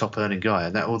becomes the top earning guy,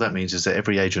 and all that means is that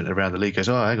every agent around the league goes,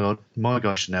 "Oh, hang on, my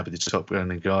guy should now be the top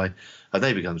earning guy," and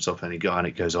they become the top earning guy, and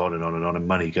it goes on and on and on, and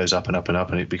money goes up and up and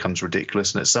up, and it becomes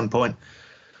ridiculous. And at some point,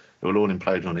 it will all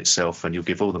implode on itself, and you'll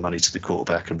give all the money to the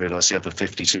quarterback and realise the other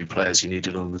 52 players you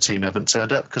needed on the team haven't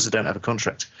turned up because they don't have a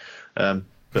contract. But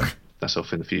that's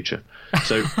off in the future.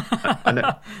 So I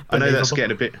know that's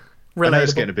getting a bit. Relatable. I know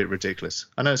it's getting a bit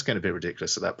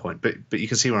ridiculous. At that point, but you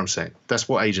can see what I'm saying. That's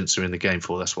what agents are in the game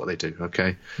for. That's what they do.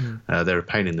 Okay, they're a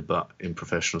pain in the butt in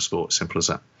professional sport. Simple as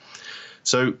that.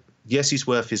 So yes, he's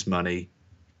worth his money.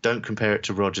 Don't compare it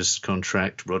to Rodgers'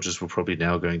 contract. Rodgers will probably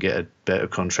now go and get a better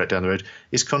contract down the road.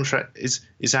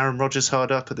 Is Aaron Rodgers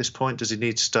hard up at this point? Does he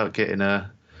need to start getting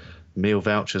meal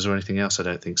vouchers or anything else? I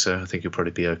don't think so. I think he'll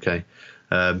probably be okay.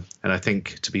 And I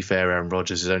think, to be fair, Aaron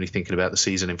Rodgers is only thinking about the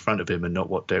season in front of him and not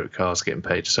what Derek Carr's getting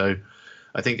paid. So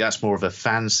I think that's more of a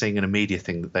fan thing and a media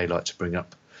thing that they like to bring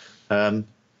up.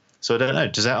 So I don't know.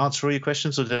 Does that answer all your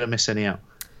questions, or did I miss any out?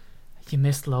 You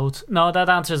missed loads. No, that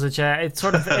answers it, yeah. It's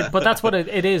sort of, but that's what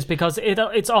it is, because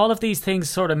it's all of these things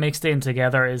sort of mixed in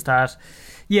together. Is that,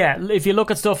 yeah, if you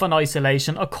look at stuff in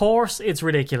isolation, of course it's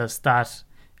ridiculous that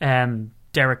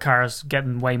Derek Carr's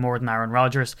getting way more than Aaron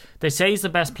Rodgers. They say he's the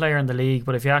best player in the league,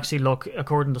 but if you actually look,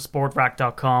 according to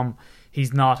Sportrack.com,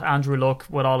 he's not. Andrew Luck,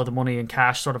 with all of the money and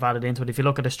cash sort of added into it, if you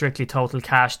look at a strictly total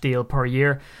cash deal per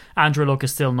year, Andrew Luck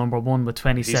is still number one with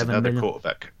 27 million. He's another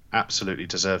quarterback. Absolutely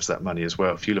deserves that money as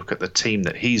well. If you look at the team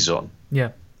that he's on,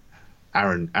 yeah,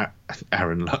 Aaron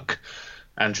Luck,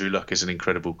 Andrew Luck is an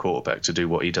incredible quarterback to do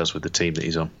what he does with the team that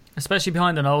he's on. Especially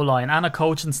behind an O-line and a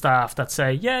coaching staff that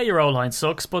say, yeah, your O-line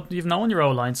sucks, but you've known your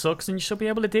O-line sucks and you should be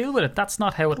able to deal with it. That's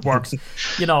not how it works.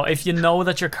 If you know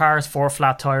that your car has 4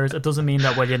 flat tyres, it doesn't mean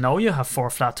that, well, you know you have 4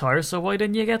 flat tyres, so why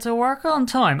didn't you get to work on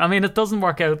time? I mean, it doesn't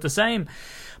work out the same.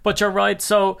 But you're right.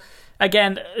 So,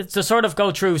 again, to sort of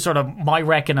go through sort of my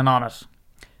reckoning on it,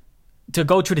 to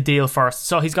go through the deal first.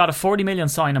 So he's got a 40 million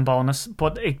signing bonus,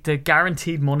 but the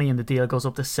guaranteed money in the deal goes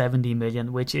up to 70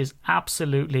 million, which is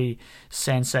absolutely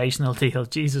sensational deal.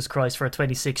 Jesus Christ, for a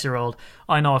 26-year-old.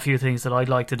 I know a few things that I'd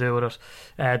like to do with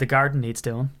it. The garden needs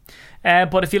doing.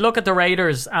 But if you look at the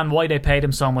Raiders and why they paid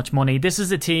him so much money, this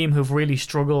is a team who've really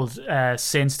struggled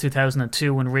since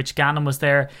 2002 when Rich Gannon was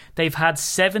there. They've had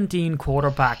 17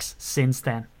 quarterbacks since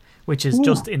then, which is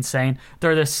just insane.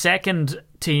 They're the second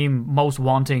team most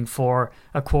wanting for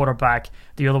a quarterback.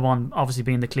 The other one obviously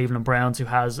being the Cleveland Browns, who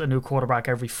has a new quarterback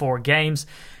every 4 games.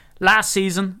 Last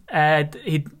season,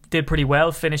 he did pretty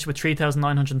well, finished with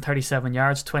 3,937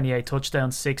 yards, 28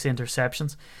 touchdowns, 6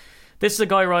 interceptions. This is a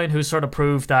guy, Ryan, who's sort of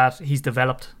proved that he's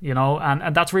developed,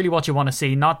 and that's really what you want to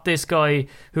see. Not this guy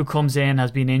who comes in,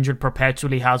 has been injured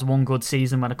perpetually, has one good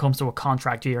season when it comes to a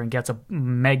contract year and gets a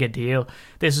mega deal.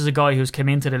 This is a guy who's come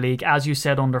into the league, as you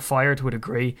said, under fire to a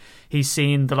degree. He's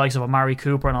seen the likes of Amari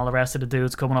Cooper and all the rest of the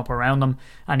dudes coming up around him,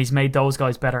 and he's made those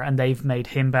guys better, and they've made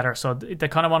him better. So they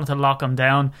kind of wanted to lock him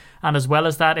down. And as well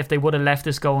as that, if they would have left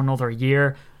this go another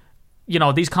year,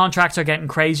 these contracts are getting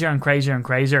crazier and crazier and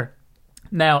crazier.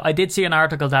 Now, I did see an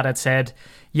article that had said,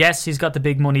 yes, he's got the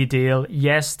big money deal.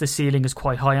 Yes, the ceiling is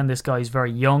quite high on this guy. He's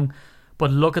very young.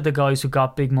 But look at the guys who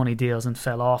got big money deals and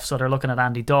fell off. So they're looking at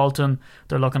Andy Dalton.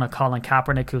 They're looking at Colin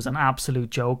Kaepernick, who's an absolute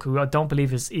joke, who I don't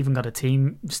believe has even got a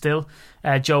team still.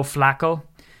 Joe Flacco.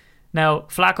 Now,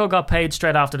 Flacco got paid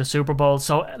straight after the Super Bowl.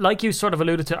 So like you sort of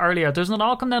alluded to earlier, doesn't it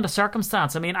all come down to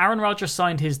circumstance? I mean, Aaron Rodgers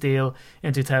signed his deal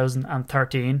in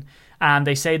 2013. And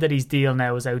they say that his deal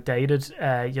now is outdated.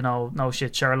 No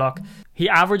shit, Sherlock. He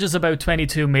averages about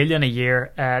 22 million a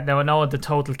year. Now I know the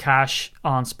total cash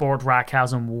on Sportrack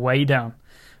has him way down,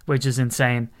 which is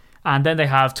insane. And then they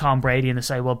have Tom Brady, and they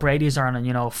say, well, Brady's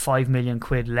earning 5 million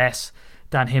quid less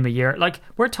than him a year. Like,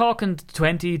 we're talking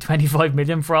 20, 25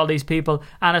 million for all these people.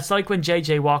 And it's like when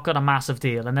JJ Watt got a massive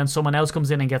deal and then someone else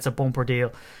comes in and gets a bumper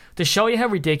deal. To show you how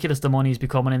ridiculous the money is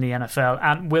becoming in the NFL,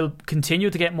 and will continue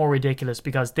to get more ridiculous,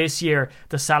 because this year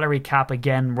the salary cap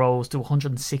again rose to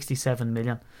 167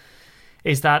 million,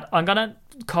 is that I'm going to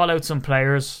call out some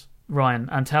players, Ryan,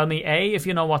 and tell me, A, if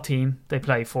you know what team they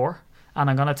play for, and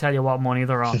I'm going to tell you what money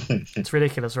they're on. It's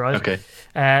ridiculous, right? Okay.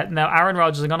 Now, Aaron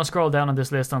Rodgers, I'm going to scroll down on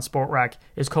this list on Sportrack,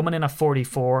 is coming in at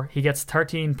 44. He gets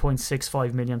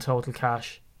 13.65 million total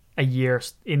cash a year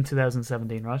in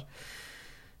 2017, right?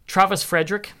 Travis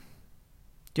Frederick,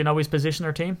 do you know his position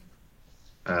or team?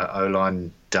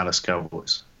 O-line, Dallas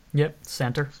Cowboys. Yep,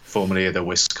 center. formerly of the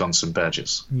Wisconsin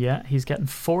Badgers. Yeah, he's getting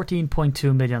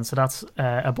 14.2 million, so that's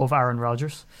above Aaron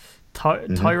Rodgers.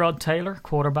 Tyrod Taylor,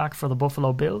 quarterback for the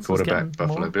Buffalo Bills. Quarterback,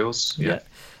 Buffalo Bills. Yeah.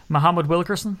 Muhammad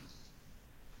Wilkerson.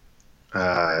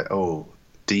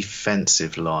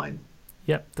 Defensive line.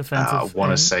 Yep, defensive. I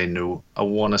want to say New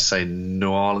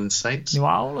Orleans Saints. New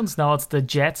Orleans? No, it's the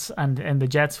Jets, and the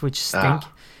Jets, which stink.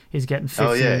 He's getting 15.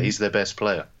 Oh yeah, he's their best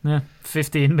player. Yeah,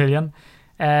 15 million.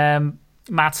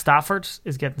 Matt Stafford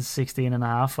is getting 16 and a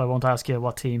half. I won't ask you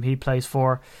what team he plays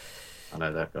for. I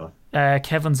know that guy.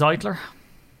 Kevin Zeitler.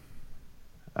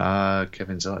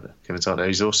 Kevin Zeitler.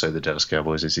 He's also the Dallas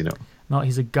Cowboys, is he not? No,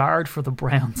 he's a guard for the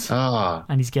Browns.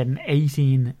 And he's getting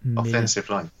 18 million. Offensive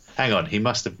line. Hang on,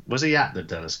 was he at the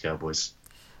Dallas Cowboys?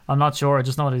 I'm not sure. I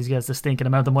just know that he gets the stinking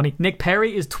amount of money. Nick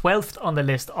Perry is 12th on the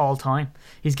list all time.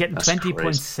 He's getting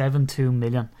 20.72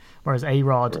 million. Whereas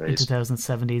A-Rod in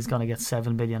 2017 is going to get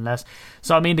 7 million less.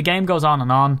 So, I mean, the game goes on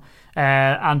and on.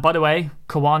 And by the way,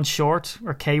 Kawan Short,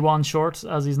 or K1 Short,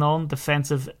 as he's known,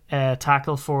 defensive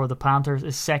tackle for the Panthers,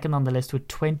 is second on the list with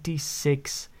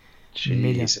 26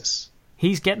 million. Jesus.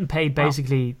 He's getting paid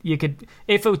basically. You could,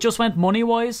 if it just went money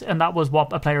wise, and that was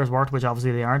what a player's worth, which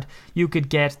obviously they aren't, you could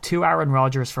get 2 Aaron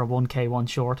Rodgers for 1 K1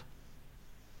 Short.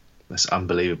 That's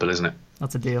unbelievable, isn't it?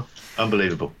 That's a deal.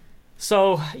 Unbelievable.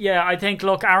 So, yeah, I think,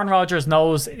 look, Aaron Rodgers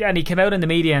knows, and he came out in the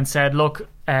media and said, look,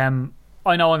 I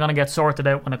know I'm going to get sorted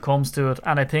out when it comes to it,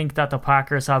 and I think that the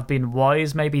Packers have been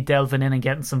wise maybe delving in and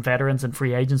getting some veterans in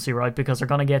free agency, right, because they're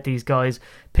going to get these guys,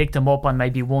 pick them up on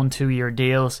maybe 1-2 year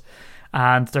deals,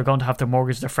 and they're going to have to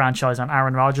mortgage their franchise on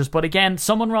Aaron Rodgers. But again,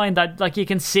 someone, Ryan, that like you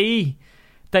can see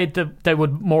they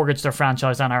would mortgage their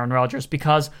franchise on Aaron Rodgers,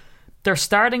 because they're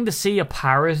starting to see a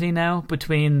parity now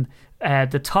between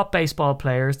the top baseball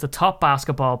players, the top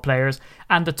basketball players,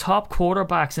 and the top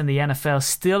quarterbacks in the NFL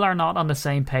still are not on the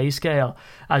same pay scale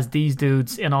as these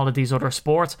dudes in all of these other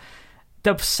sports.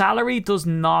 The salary does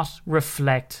not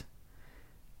reflect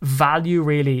value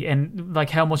really in like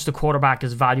how much the quarterback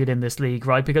is valued in this league,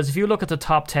 right? Because if you look at the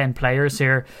top 10 players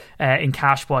here in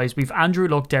cash wise, we've Andrew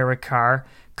Luck, Derek Carr,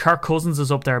 Kirk Cousins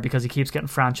is up there because he keeps getting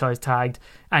franchise tagged,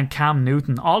 and Cam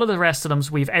Newton. All of the rest of them,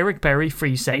 we've Eric Berry,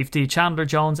 free safety, Chandler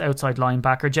Jones, outside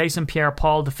linebacker, Jason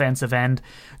Pierre-Paul, defensive end,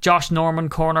 Josh Norman,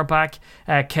 cornerback,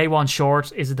 K1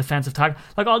 Short is a defensive tag.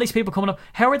 Like all these people coming up,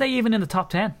 how are they even in the top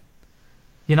 10?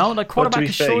 You know, like quarterback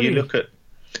is surely...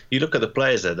 You look at the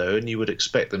players there, though, and you would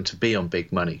expect them to be on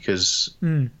big money because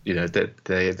you know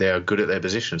they are good at their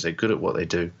positions. They're good at what they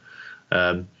do.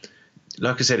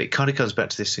 Like I said, it kind of comes back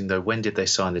to this thing, though. When did they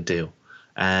sign the deal?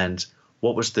 And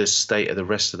what was the state of the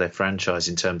rest of their franchise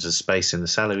in terms of space in the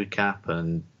salary cap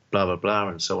and blah, blah, blah,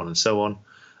 and so on and so on?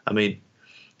 I mean,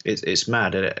 it's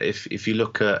mad. If you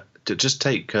look at... Just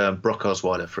take Brock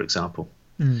Osweiler, for example.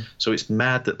 So it's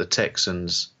mad that the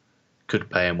Texans could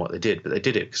pay him what they did, but they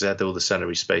did it because they had all the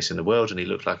salary space in the world and he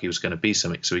looked like he was going to be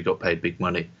something, so he got paid big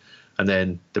money. And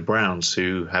then the Browns,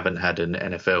 who haven't had an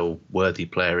NFL-worthy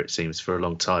player, it seems, for a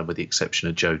long time, with the exception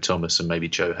of Joe Thomas and maybe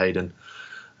Joe Hayden,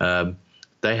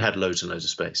 they had loads and loads of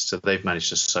space. So they've managed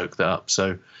to soak that up.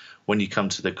 So when you come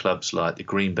to the clubs like the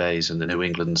Green Bays and the New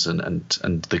Englands and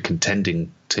the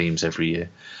contending teams every year,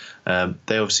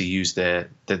 they obviously use they're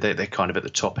kind of at the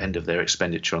top end of their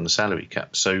expenditure on the salary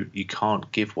cap. So you can't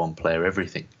give one player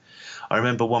everything. I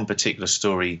remember one particular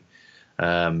story,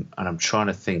 and I'm trying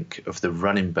to think of the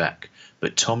running back,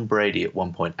 but Tom Brady at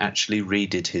one point actually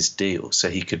redid his deal so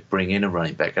he could bring in a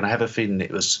running back. And I have a feeling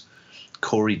it was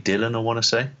Corey Dillon, I want to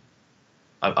say.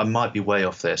 I might be way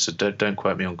off there, so don't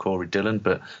quote me on Corey Dillon,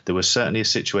 but there was certainly a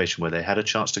situation where they had a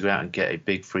chance to go out and get a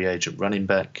big free agent running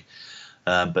back,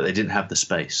 but they didn't have the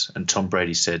space. And Tom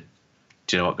Brady said,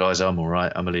 do you know what, guys, I'm all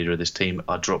right. I'm a leader of this team.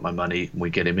 I drop my money and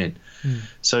we get him in.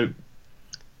 So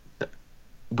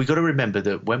we got to remember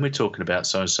that when we're talking about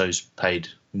so-and-so's paid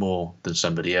more than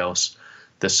somebody else,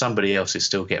 that somebody else is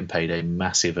still getting paid a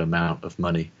massive amount of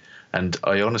money. And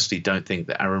I honestly don't think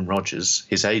that Aaron Rodgers,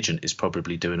 his agent, is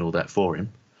probably doing all that for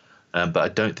him. But I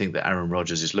don't think that Aaron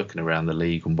Rodgers is looking around the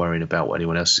league and worrying about what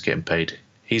anyone else is getting paid.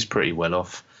 He's pretty well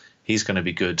off. He's going to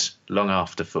be good long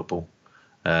after football,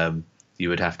 you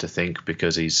would have to think,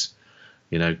 because he's,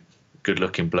 you know,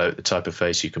 good-looking bloke, the type of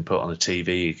face you can put on the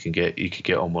TV. You could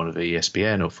get on one of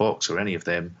ESPN or Fox or any of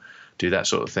them, do that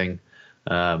sort of thing.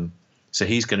 So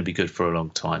he's going to be good for a long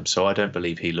time. So I don't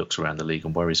believe he looks around the league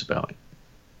and worries about it.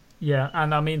 Yeah,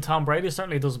 and I mean, Tom Brady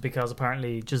certainly does it because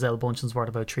apparently Gisele Bündchen's worth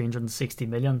about 360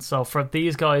 million. So for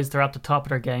these guys, they're at the top of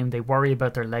their game. They worry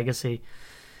about their legacy.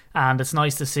 And it's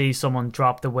nice to see someone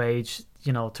drop the wage.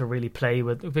 to really play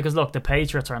with. Because look, the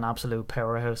Patriots are an absolute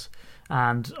powerhouse.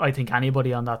 And I think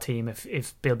anybody on that team,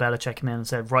 if Bill Belichick came in and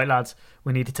said, right, lads,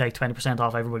 we need to take 20%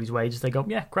 off everybody's wages, they go,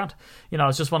 yeah, grand.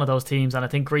 It's just one of those teams. And I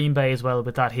think Green Bay as well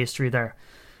with that history there.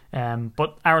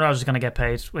 But Aaron Rodgers is going to get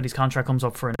paid when his contract comes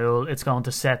up for renewal. It's going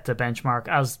to set the benchmark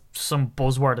as some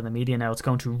buzzword in the media now. It's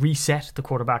going to reset the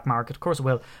quarterback market. Of course it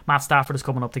will. Matt Stafford is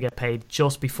coming up to get paid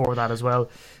just before that as well,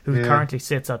 who currently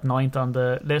sits at 9th on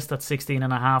the list at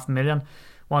 $16.5 million.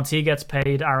 Once he gets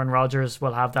paid, Aaron Rodgers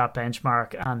will have that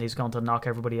benchmark and he's going to knock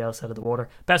everybody else out of the water.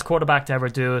 Best quarterback to ever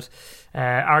do it.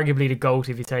 Arguably the GOAT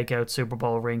if you take out Super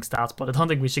Bowl ring stats, but I don't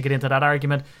think we should get into that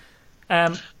argument.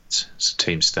 It's a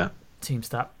team stat. Team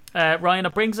stat. Ryan,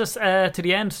 it brings us to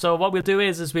the end. So what we'll do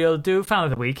is we'll do Fan of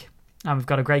the Week, and we've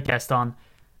got a great guest on,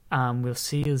 and we'll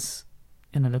see us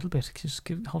in a little bit. Just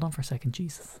hold on for a second,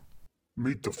 Jesus.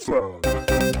 Meet the fan.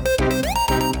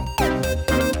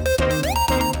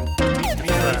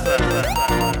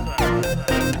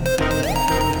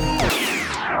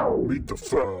 Meet the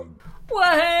fan.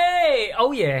 Well, hey!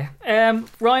 Oh yeah.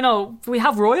 Rhino, we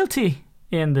have royalty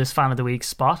in this Fan of the Week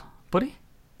spot, buddy.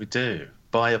 We do.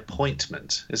 By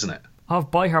appointment, isn't it? Oh,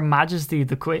 by Her Majesty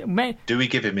the Queen. Do we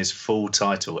give him his full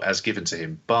title as given to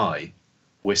him by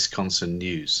Wisconsin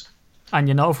News? And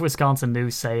if Wisconsin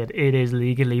News say it, it is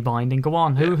legally binding. Go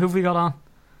on. Who have we got on?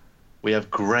 We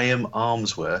have Graham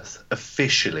Armsworth,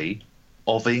 officially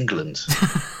of England.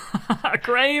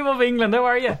 Graham of England, how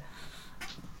are you?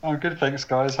 I'm good, thanks,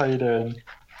 guys. How you doing?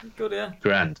 Good, yeah.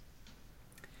 Grand.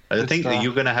 I think that stuff.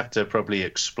 you're going to have to probably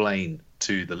explain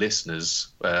to the listeners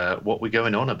what we're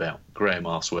going on about. Graham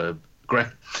Armsworth.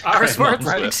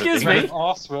 Armsworth, excuse me.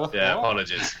 Arseworth. Yeah, What?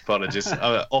 apologies.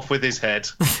 Off with his head.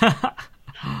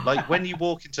 Like when you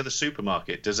walk into the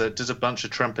supermarket, does a bunch of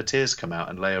trumpeters come out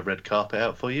and lay a red carpet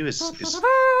out for you? So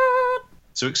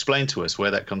explain to us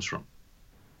where that comes from.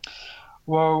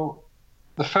 Well,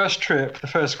 the first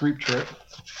group trip,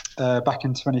 back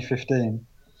in 2015,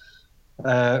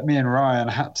 me and Ryan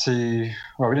had to,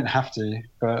 well, we didn't have to,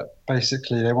 but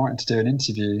basically they wanted to do an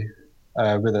interview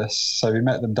with us. So we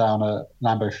met them down at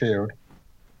Lambeau Field.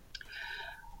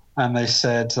 And they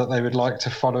said that they would like to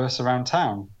follow us around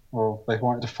town. Well, they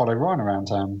wanted to follow Ryan around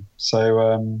town.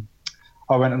 So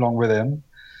I went along with him.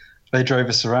 They drove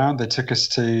us around. They took us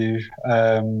to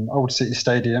Old City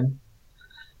Stadium.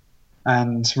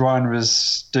 And Ryan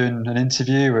was doing an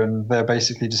interview and they're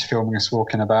basically just filming us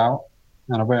walking about.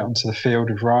 And I went onto the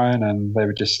field with Ryan and they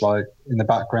were just like in the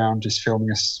background, just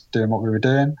filming us doing what we were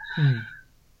doing. Mm.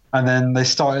 And then they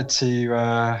started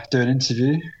to do an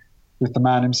interview with the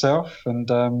man himself.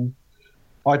 And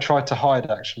I tried to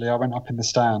hide, actually. I went up in the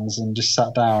stands and just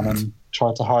sat down and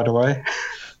tried to hide away.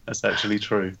 That's actually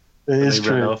true. It is they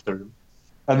ran true. after him.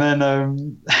 And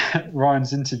then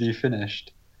Ryan's interview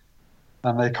finished.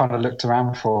 And they kind of looked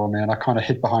around for me, and I kind of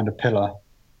hid behind a pillar.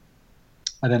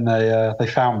 And then they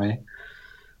found me,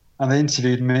 and they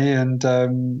interviewed me. And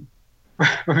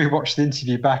when we watched the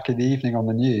interview back in the evening on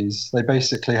the news, they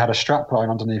basically had a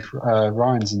strapline underneath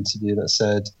Ryan's interview that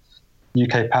said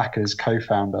UK Packers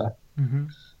co-founder. Mm-hmm.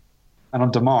 And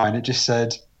under mine, it just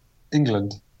said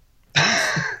England.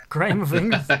 Graham of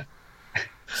England.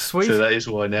 Sweet. So that is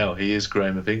why now he is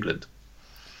Graham of England.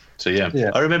 So yeah.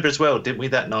 I remember as well, didn't we,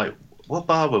 that night? What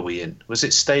bar were we in? Was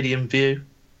it Stadium View?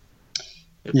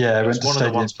 Yeah, it was one of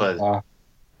the ones by. Bar.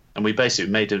 And we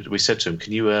basically we said to him,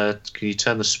 "Can you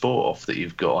turn the sport off that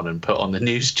you've got on and put on the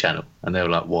news channel?" And they were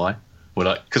like, "Why?" We're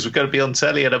like, "Because we're going to be on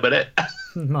telly in a minute."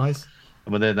 Nice.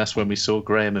 And then that's when we saw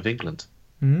Graham of England.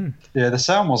 Mm. Yeah, the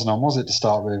sound wasn't on, was it, to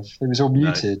start with? It was all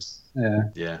muted.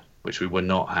 No. Yeah, which we were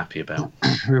not happy about.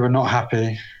 We were not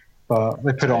happy. But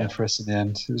they put it on for us in the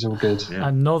end. It was all good. Yeah.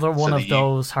 Another one of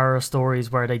those horror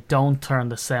stories where they don't turn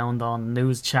the sound on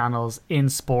news channels in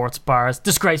sports bars.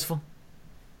 Disgraceful.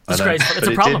 Disgraceful. It's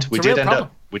a problem. It's a real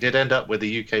problem. We did end up with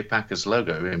the UK Packers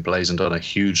logo emblazoned on a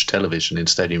huge television in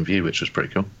Stadium View, which was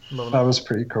pretty cool. That was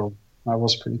pretty cool.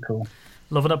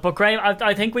 Loving it. But Graham,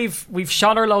 I think we've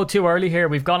shot our load too early here.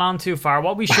 We've gone on too far.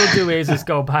 What we should do is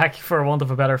go back, for want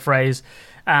of a better phrase,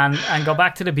 and go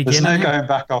back to the beginning. There's no going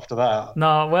back after that.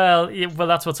 No, well,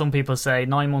 that's what some people say.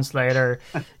 9 months later,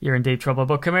 you're in deep trouble.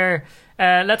 But come here,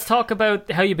 let's talk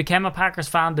about how you became a Packers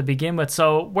fan to begin with.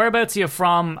 So whereabouts are you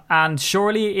from? And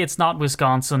surely it's not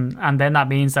Wisconsin, and then that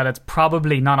means that it's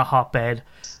probably not a hotbed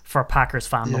for Packers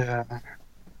fandom. Yeah,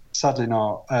 sadly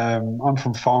not. I'm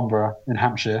from Farnborough in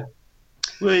Hampshire.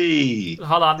 Whee!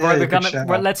 Hold on,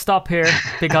 let's stop here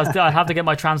because I have to get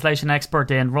my translation expert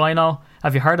in. Rhino,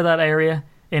 have you heard of that area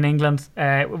in England?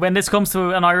 When this comes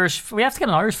to an Irish, we have to get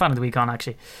an Irish fan of the week on,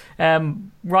 actually.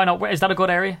 Rhino, is that a good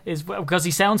area? Because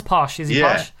he sounds posh. Is he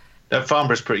posh?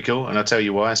 Farnborough's pretty cool, and I'll tell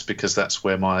you why. It's because that's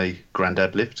where my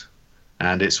granddad lived,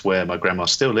 and it's where my grandma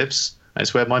still lives, and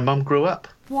it's where my mum grew up.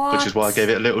 What? Which is why I gave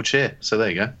it a little cheer. So there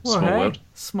you go. Well, Small hey, world.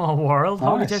 Small world.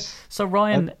 Holy Nice. shit. So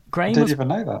Ryan, I Graham didn't was, even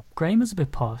know that. Graham is a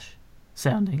bit posh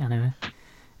sounding anyway.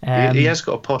 He has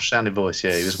got a posh sounding voice.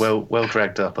 Yeah, he was well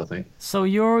dragged up, I think. So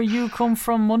you come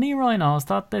from money, Ryan? Is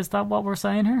that what we're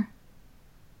saying here?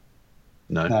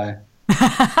 No. No.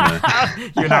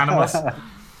 Unanimous.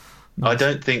 I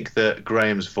don't think that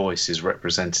Graham's voice is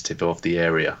representative of the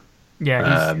area.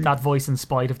 Yeah, he's that voice in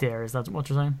spite of the air. Is that what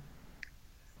you're saying?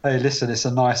 Hey, listen, it's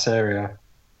a nice area.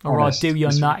 All right, Honest. do you're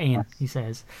It's not really in? nice. He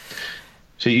says.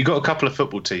 So you've got a couple of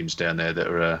football teams down there that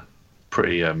are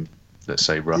pretty, let's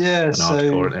say, rough Yeah, and so-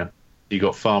 hardcore, aren't they? You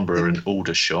got Farnborough and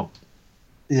Aldershot.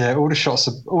 Yeah, all the shots.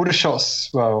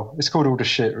 Well, it's called all the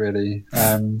shit, really.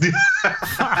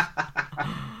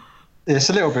 It's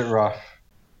a little bit rough.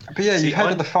 But yeah, See, you heard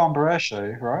I- of the Farnborough Air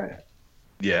Show, right?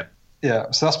 Yeah.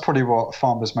 Yeah, so that's probably what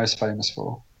Farnborough's most famous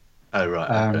for. Oh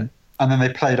right. Okay. And then they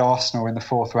played Arsenal in the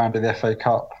fourth round of the FA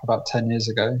Cup about 10 years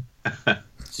ago.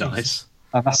 Nice.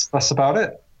 And that's about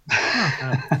it.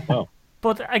 Well,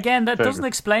 But again, that Fair doesn't enough.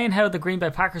 explain how the Green Bay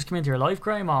Packers come into your life,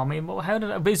 Graham. I mean,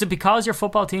 is it because your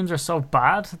football teams are so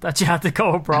bad that you had to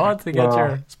go abroad to get Well,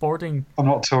 your sporting? I'm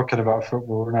not talking about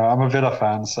football. No, I'm a Villa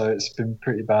fan, so it's been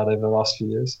pretty bad over the last few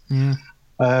years. Yeah.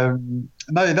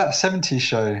 No, that 70s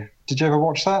show. Did you ever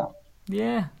watch that?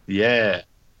 Yeah. yeah.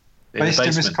 Based in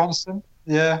basement. Wisconsin.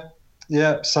 Yeah.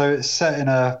 So it's set in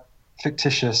a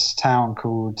fictitious town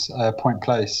called Point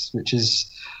Place, which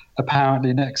is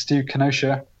apparently next to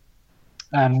Kenosha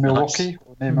and Milwaukee,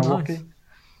 or near Nice. Milwaukee.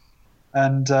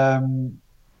 And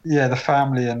the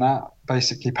family in that,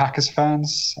 basically Packers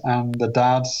fans, and the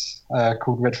dad,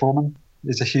 called Red Foreman,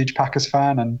 is a huge Packers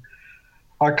fan. And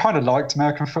I kind of liked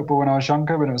American football when I was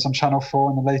younger, when it was on Channel 4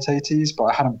 in the late 80s, but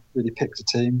I hadn't really picked a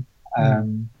team.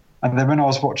 And then when I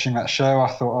was watching that show, I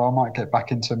thought, I might get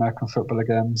back into American football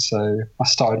again. So I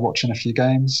started watching a few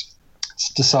games,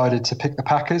 decided to pick the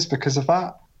Packers because of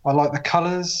that. I like the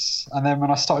colours. And then when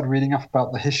I started reading up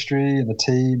about the history and the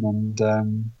team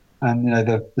and you know,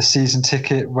 the season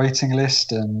ticket waiting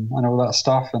list and all that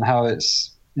stuff, and how it's,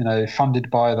 you know,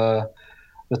 funded by the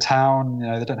town, you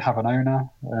know, they don't have an owner.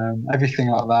 Everything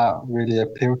like that really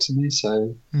appealed to me.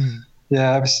 So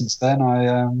yeah, ever since then,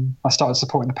 I started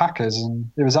supporting the Packers,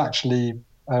 and it was actually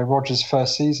Rodgers'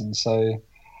 first season. So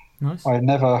Nice. I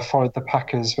never followed the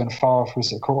Packers when Favre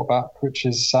was at quarterback, which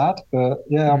is sad. But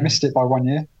yeah, I missed it by 1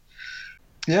 year.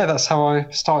 Yeah, that's how I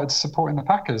started supporting the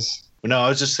Packers. Well, no, I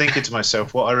was just thinking to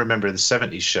myself, what I remember in the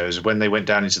 70s shows, when they went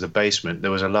down into the basement,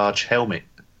 there was a large helmet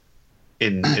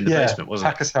in the basement, wasn't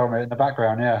it? Packers helmet in the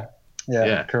background.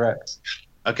 Yeah, correct.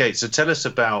 Okay, so tell us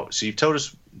about. So you've told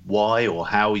us why or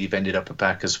how you've ended up a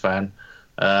Packers fan.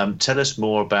 Tell us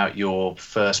more about your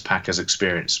first Packers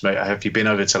experience. Have you been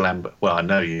over to Lambeau? Well, I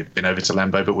know you've been over to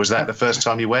Lambeau, but was that the first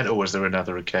time you went, or was there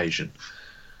another occasion?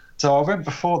 So I went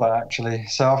before that, actually.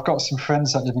 So I've got some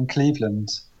friends that live in Cleveland,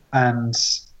 and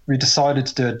we decided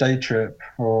to do a day trip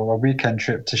or a weekend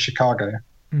trip to Chicago.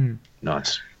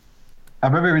 Nice.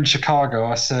 And when we were in Chicago,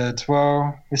 I said,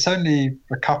 well, it's only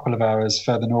a couple of hours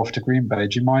further north to Green Bay.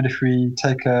 Do you mind if we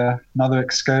take another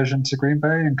excursion to Green Bay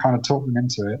and kind of talk them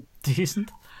into it? Decent.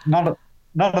 None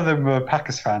of them were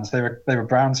Packers fans. They were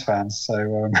Browns fans.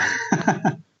 So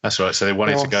That's right. So they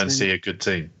wanted to go and obviously- see a good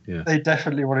team. Yeah. they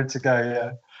definitely wanted to go,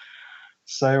 yeah.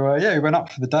 So, we went up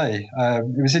for the day.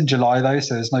 It was in July, though,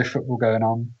 so there's no football going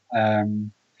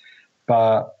on.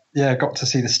 But, yeah, got to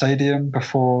see the stadium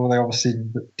before they obviously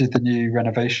did the new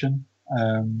renovation.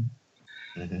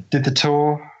 Did the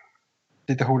tour,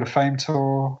 did the Hall of Fame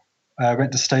tour,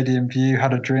 went to Stadium View,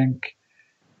 had a drink,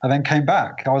 and then came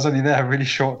back. I was only there a really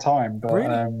short time. But,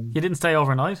 Really? You didn't stay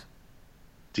overnight?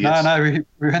 No,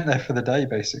 we went there for the day,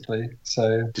 basically.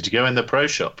 So Did you go in the pro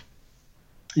shop?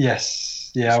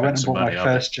 yes, yeah, I Spent went and some bought my money on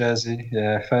it. first jersey.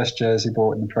 Yeah, first jersey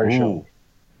bought in the pro shop. Ooh.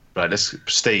 Right, let's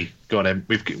Steve. Go on then.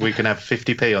 We can have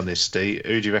 50p on this, Steve.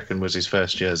 Who do you reckon was his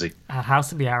first jersey? It has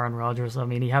to be Aaron Rodgers. I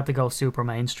mean, he had to go super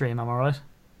mainstream. Am I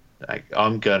right?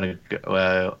 I'm gonna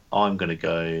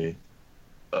go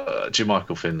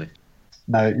Jermichael Finley.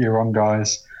 No, you're wrong,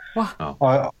 guys. What?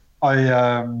 Oh.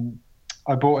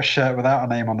 I bought a shirt without a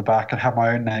name on the back and had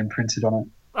my own name printed on it.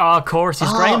 Oh, of course.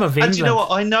 He's Graham of England. And do you know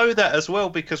what? I know that as well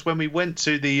because when we went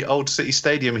to the Old City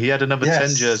Stadium, he had a number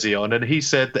 10 jersey on, and he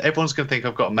said that everyone's going to think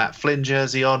I've got a Matt Flynn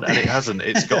jersey on, and it hasn't.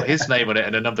 It's got his name on it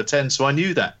and a number 10, so I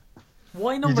knew that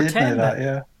Why You number did 10? know that, then?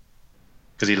 yeah.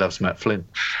 because he loves Matt Flynn.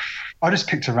 I just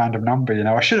picked a random number, you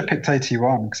know. I should have picked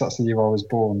 81 because that's the year I was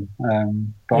born.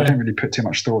 But I Yeah. didn't really put too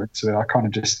much thought into it. I kind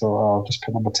of just thought, I'll just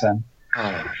put number 10.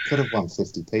 Oh, could have won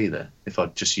 50p there if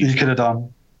I'd just You used could have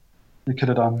done. You could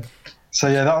have done. So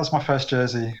yeah, that was my first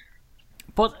jersey.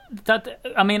 But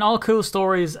all cool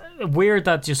stories. Weird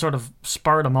that you sort of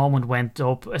spurred a moment went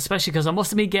up, especially because it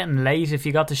must have been getting late. If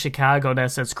you got to Chicago, they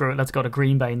said, screw it, let's go to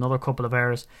Green Bay, another couple of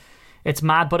hours. It's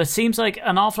mad, but it seems like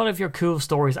an awful lot of your cool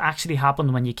stories actually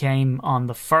happened when you came on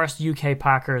the first UK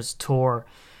Packers tour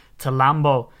to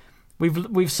Lambeau.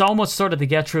 We've so much sort of to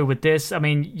get through with this. I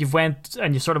mean, you went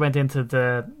into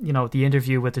the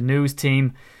interview with the news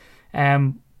team,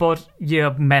 but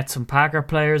you met some Packer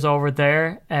players over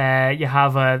there. You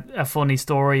have a funny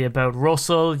story about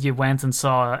Russell. You went and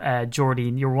saw Jordy.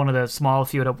 You're one of the small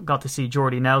few that got to see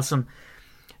Jordy Nelson.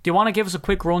 Do you want to give us a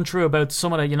quick run through about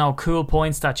some of the cool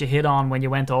points that you hit on when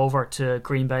you went over to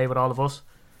Green Bay with all of us?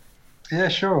 Yeah,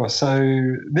 sure. So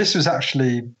this was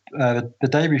actually the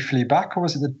day we flew back, or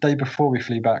was it the day before we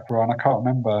flew back, Ron? I can't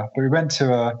remember. But we went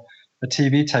to a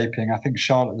TV taping. I think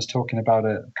Charlotte was talking about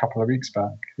it a couple of weeks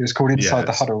back. It was called Inside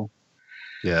the Huddle.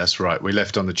 Yeah, that's right. We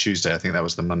left on the Tuesday. I think that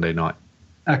was the Monday night.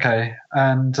 Okay,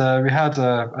 and we had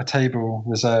a table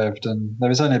reserved, and there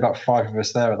was only about 5 of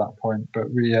us there at that point.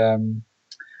 But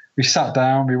we sat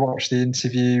down. We watched the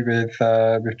interview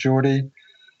with Jordy.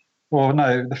 Well,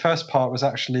 no, the first part was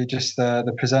actually just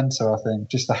the presenter, I think,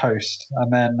 just the host,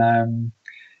 and then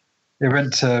it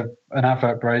went to an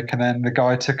advert break, and then the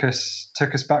guy took us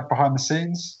back behind the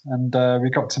scenes, and we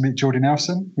got to meet Jordy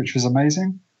Nelson, which was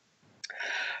amazing.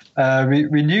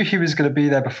 We knew he was going to be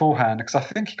there beforehand because I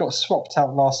think he got swapped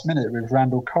out last minute with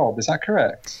Randall Cobb. Is that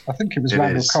correct? I think it was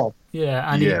Randall Cobb.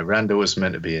 Yeah, and Randall was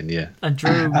meant to be in. Yeah, and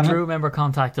Drew remember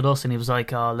contacted us and he was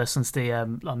like, "Oh, listen, Steve.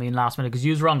 Last minute because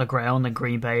you were on the ground in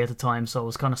Green Bay at the time, so it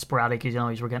was kind of sporadic. You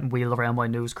were getting wheeled around by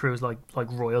news crews like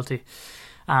royalty."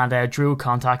 And Drew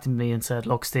contacted me and said,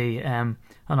 "Look, Steve, I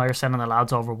know you're sending the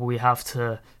lads over, but we have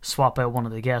to swap out one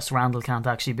of the guests. Randall can't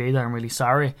actually be there. I'm really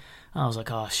sorry." And I was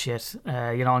like, "Oh shit,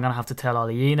 I'm gonna have to tell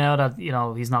Ollie now that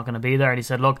he's not gonna be there." And he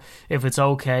said, "Look, if it's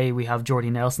okay, we have Jordy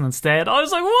Nelson instead." I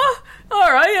was like, "What?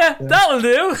 All right, yeah. That'll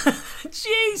do."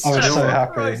 Jeez, I was so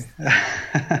happy.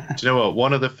 Do you know what?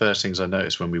 One of the first things I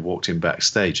noticed when we walked in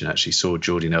backstage and actually saw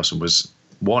Jordy Nelson was,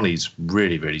 one, he's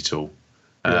really, really tall.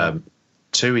 Yeah.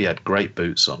 2, he had great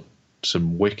boots on,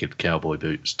 some wicked cowboy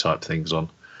boots type things on.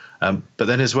 But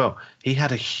then as well, he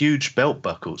had a huge belt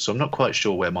buckle, so I'm not quite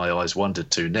sure where my eyes wandered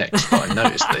to next, but I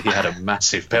noticed that he had a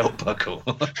massive belt buckle.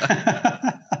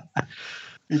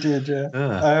 He did, yeah.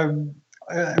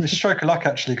 It was a stroke of luck,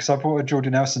 actually, because I bought a Jordy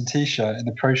Nelson T-shirt in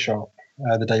the pro shop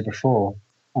the day before,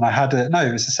 and I had it. No,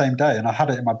 it was the same day, and I had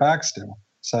it in my bag still.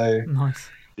 So nice.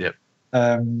 Yep.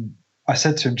 I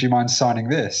said to him, "Do you mind signing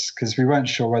this?" Because we weren't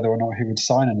sure whether or not he would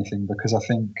sign anything, because I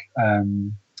think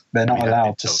they're not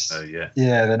allowed to.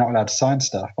 They're not allowed to sign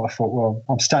stuff. But I thought, well,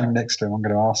 I'm standing next to him. I'm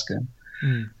going to ask him,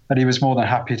 and he was more than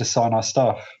happy to sign our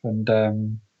stuff. And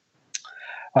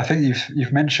I think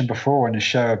you've mentioned before in the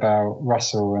show about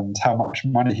Russell and how much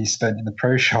money he spent in the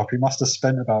pro shop. He must have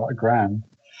spent about $1,000,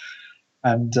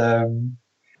 and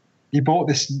he bought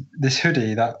this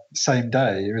hoodie that same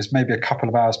day. It was maybe a couple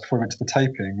of hours before he went to the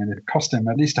taping, and it cost him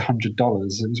at least $100.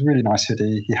 It was a really nice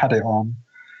hoodie. He had it on,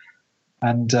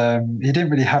 and he didn't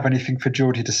really have anything for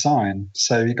Jordy to sign,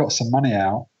 so he got some money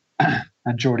out,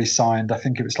 and Jordy signed. I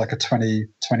think it was like a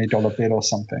 $20 bill or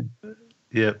something.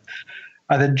 Yep.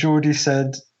 And then Jordy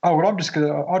said, "Oh well,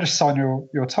 I'll just sign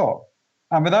your top."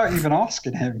 And without even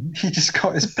asking him, he just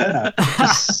got his pen out and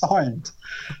just signed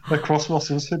across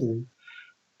Russell's hoodie.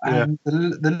 And the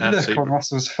look on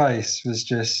Russell's face was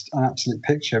just an absolute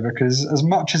picture, because as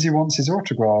much as he wants his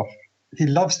autograph, he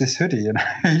loves this hoodie, and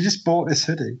he just bought this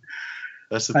hoodie.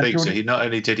 That's the thing. So he not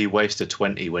only did he waste a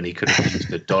 20 when he could have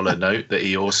used a dollar note that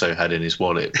he also had in his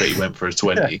wallet, but he went for a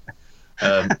 20.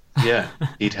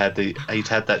 He'd had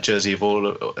that jersey of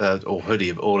or hoodie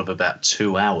of all of about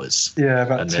 2 hours. Yeah,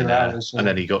 about 2 hours. And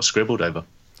then he got scribbled over.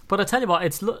 But I tell you what,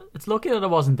 it's lucky that I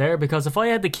wasn't there, because if I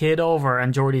had the kid over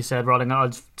and Jordy said, "Rolling,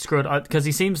 I'll screw it," because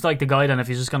he seems like the guy then, if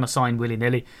he's just going to sign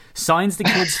willy-nilly, signs the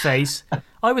kid's face,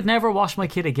 I would never wash my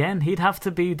kid again. He'd have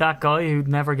to be that guy who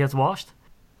never gets washed.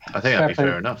 I think that'd be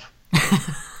fair enough.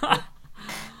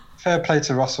 Fair play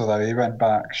to Russell, though. He went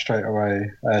back straight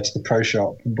away to the pro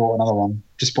shop and bought another one.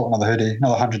 Just bought another hoodie,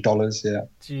 another $100. Yeah,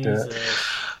 Jesus.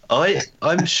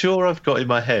 I'm sure I've got in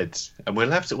my head, and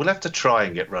we'll have to try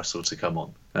and get Russell to come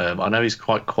on. I know he's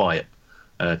quite quiet,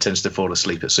 tends to fall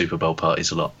asleep at Super Bowl parties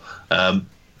a lot.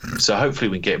 So hopefully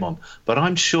we can get him on. But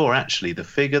I'm sure actually the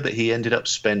figure that he ended up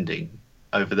spending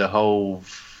over the whole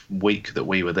week that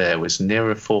we were there was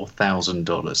nearer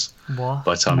 $4,000. What?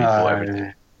 By the time he bought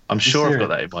everything. I'm sure I've got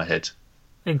that in my head.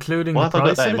 Including Why the have I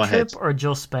got price that of in the my trip, head? or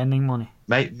just spending money?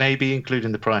 Maybe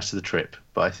including the price of the trip,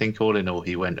 but I think all in all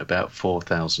he went about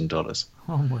 $4,000.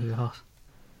 Oh my god!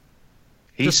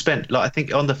 He Just- spent, like, I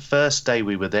think on the first day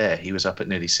we were there, he was up at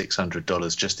nearly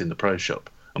 $600 just in the pro shop,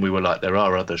 and we were like, there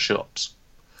are other shops.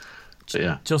 So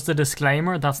yeah, Just a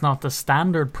disclaimer: that's not the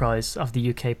standard price of the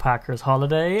UK Packers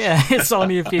holiday. It's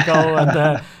only if you go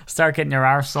and start getting your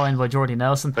arse signed by Jordy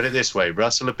Nelson. put it this way: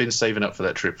 Russell had been saving up for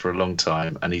that trip for a long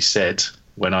time, and he said,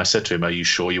 when I said to him, "Are you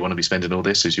sure you want to be spending all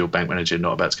this? Is your bank manager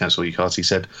not about to cancel your cards?" He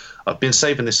said, "I've been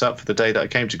saving this up for the day that I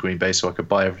came to Green Bay, so I could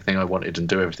buy everything I wanted and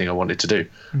do everything I wanted to do."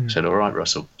 I said, "All right,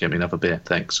 Russell, get me another beer,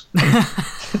 thanks."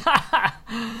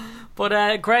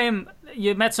 But Graham,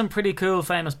 you met some pretty cool,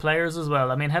 famous players as well.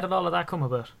 I mean, how did all of that come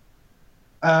about?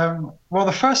 Well,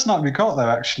 the first night we got there,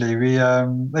 actually,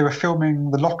 they were filming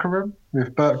The Locker Room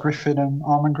with Bert Griffin and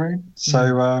Armin Green.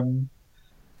 So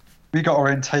we got our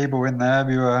own table in there.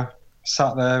 We were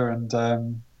sat there,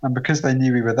 and because they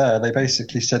knew we were there, they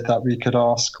basically said that we could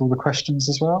ask all the questions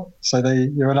as well. So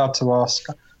you were allowed to ask,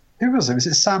 who was it? Was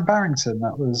it Sam Barrington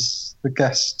that was the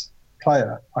guest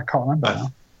player? I can't remember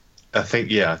now. I think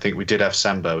we did have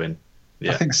Sambo in.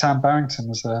 Yeah. I think Sam Barrington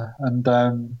was there. And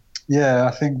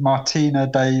I think Martina,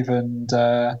 Dave, and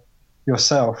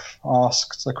yourself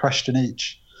asked a question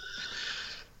each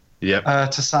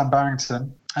to Sam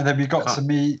Barrington. And then we got to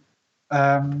meet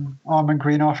Armin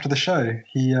Green after the show.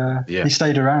 He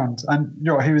stayed around. And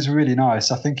he was really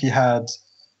nice. I think he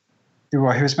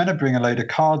was meant to bring a load of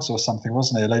cards or something,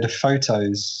 wasn't he? A load of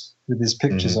photos with his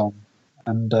pictures on.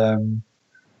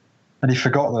 And he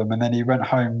forgot them. And then he went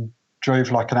home,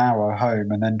 drove like an hour home,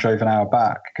 and then drove an hour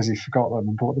back because he forgot them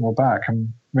and brought them all back.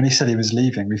 And when he said he was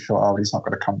leaving, we thought, oh, he's not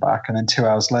going to come back. And then 2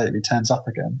 hours later, he turns up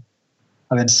again.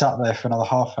 And then sat there for another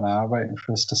half an hour waiting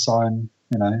for us to sign,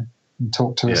 and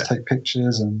talk to us, take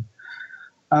pictures. And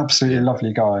absolutely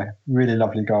lovely guy, really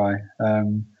lovely guy.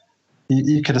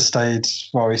 He could have stayed.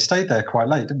 Well, he stayed there quite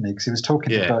late, didn't he? Because he was talking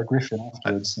to Bert Griffin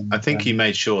afterwards. I think he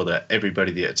made sure that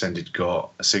everybody that attended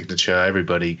got a signature.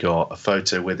 Everybody got a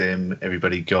photo with him.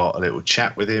 Everybody got a little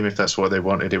chat with him if that's what they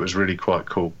wanted. It was really quite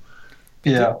cool.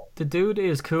 Yeah, the dude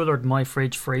is cooler than my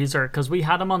fridge freezer because we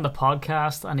had him on the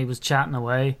podcast and he was chatting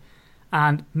away,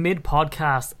 and mid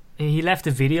podcast he left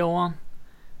a video on,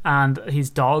 and his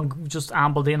dog just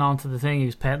ambled in onto the thing. He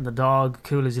was petting the dog,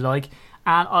 cool as you like.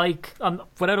 And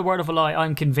without a word of a lie,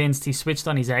 I'm convinced he switched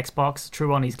on his Xbox,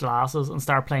 threw on his glasses, and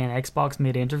started playing Xbox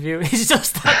mid-interview. He's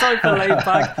just that type of laid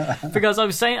back. Because I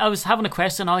was having a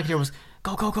question, all I could hear was,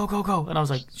 go, go, go, go, go. And I was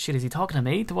like, shit, is he talking to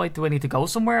me? Do I need to go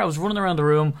somewhere? I was running around the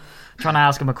room trying to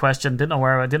ask him a question. Didn't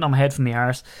know my head from the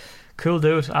arse. Cool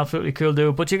dude, absolutely cool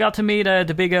dude. But you got to meet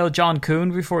the big old John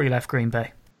Kuhn before you left Green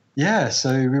Bay. Yeah,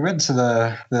 so we went to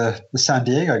the San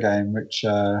Diego game, which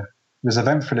was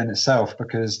eventful in itself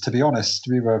because, to be honest,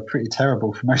 we were pretty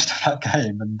terrible for most of that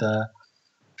game. And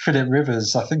Philip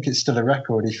Rivers, I think it's still a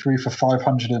record. He threw for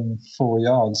 504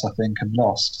 yards, I think, and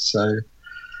lost. So,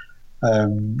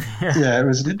 it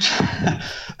was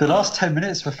the last 10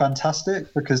 minutes were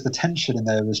fantastic because the tension in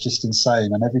there was just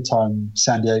insane. And every time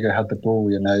San Diego had the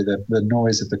ball, the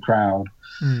noise of the crowd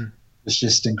was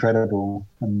just incredible.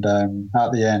 And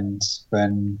at the end,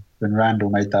 when Randall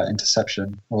made that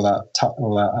interception or that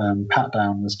pat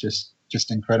down was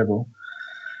just incredible.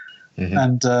 Mm-hmm.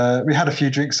 And we had a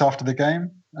few drinks after the game,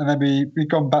 and then we'd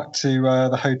gone back to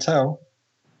the hotel,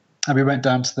 and we went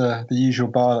down to the usual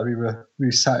bar that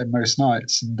we sat in most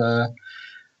nights, and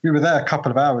we were there a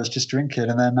couple of hours just drinking,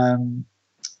 and then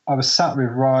I was sat with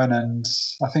Ryan, and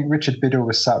I think Richard Biddle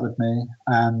was sat with me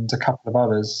and a couple of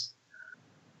others,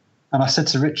 and I said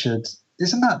to Richard,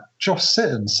 "Isn't that Josh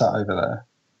Sitton sat over there?"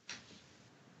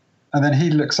 And then he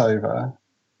looks over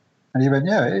and he went,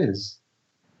 "Yeah, it is."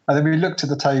 And then we looked at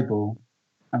the table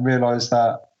and realised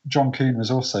that John Kuhn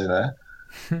was also there.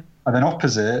 And then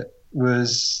opposite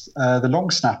was the long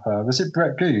snapper. Was it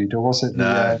Brett Good or was it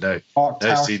no? Mark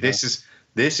Tauscher? See, this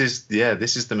is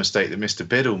the mistake that Mr.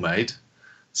 Biddle made.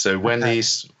 So when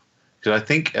because I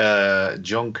think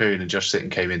John Kuhn and Josh Sitton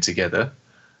came in together,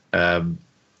 and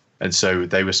so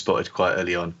they were spotted quite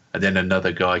early on, and then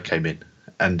another guy came in.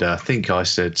 And I think I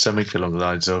said something along the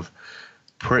lines of,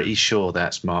 pretty sure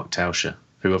that's Mark Tauscher,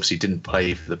 who obviously didn't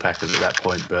play for the Packers at that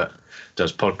point, but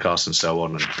does podcasts and so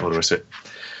on and all the rest of it.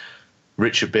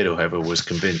 Richard Biddle, however, was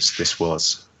convinced this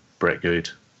was Brett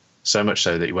Good. So much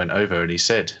so that he went over and he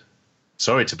said,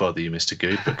 "Sorry to bother you, Mr.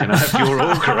 Good, but can I have your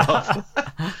autograph?"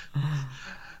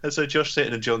 And so Josh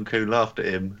Sitton and John Kuhn laughed at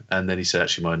him, and then he said,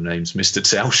 "Actually, my name's Mr.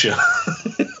 Tauscher."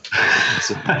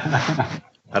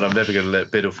 And I'm never going to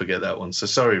let Biddle forget that one. So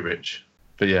sorry, Rich.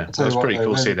 But yeah, tell it was you what, pretty though,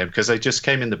 cool when- seeing them because they just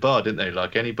came in the bar, didn't they?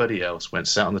 Like anybody else, went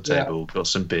sat on the Yeah. table, got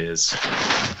some beers,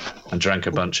 and drank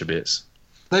a bunch of beers.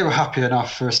 They were happy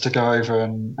enough for us to go over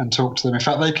and talk to them. In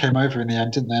fact, they came over in the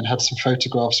end, didn't they, and had some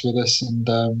photographs with us. And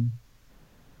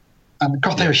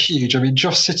God, they were huge. I mean,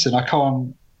 Josh Sitton,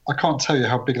 I can't tell you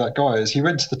how big that guy is. He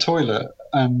went to the toilet,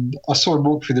 and I saw him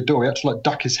walk through the door. He had to like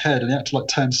duck his head, and he had to like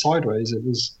turn sideways. It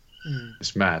was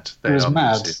It's mad. it was are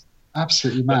mad, massive.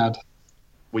 absolutely mad.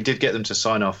 We did get them to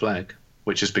sign our flag,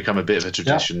 which has become a bit of a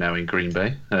tradition now in Green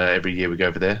Bay. Every year we go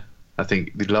over there. I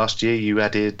think the last year you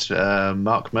added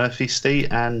Mark Murphy,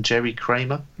 Steve, and Jerry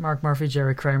Kramer. Mark Murphy,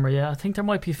 Jerry Kramer. Yeah, I think there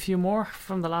might be a few more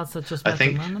from the lads that just met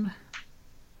think- them, hadn't they?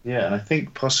 Yeah, and I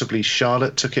think possibly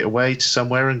Charlotte took it away to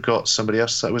somewhere and got somebody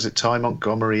else. Was it Ty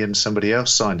Montgomery and somebody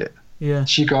else signed it? Yeah.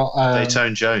 She got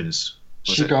Daytone Jones.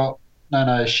 Was she it? got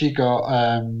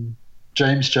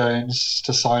James Jones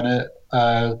to sign it.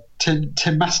 Tim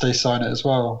Mastay signed it as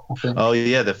well, I think. Oh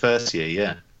yeah, the first year,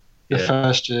 yeah. The Yeah.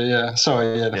 first year, yeah.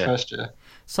 Sorry, yeah, the Yeah. first year.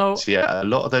 So, So yeah, a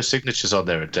lot of those signatures on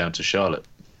there are down to Charlotte.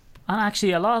 and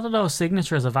actually, a lot of those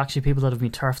signatures of actually people that have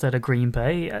been turfed out of Green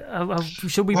Bay.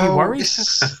 Should we be Well, worried?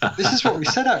 this is what we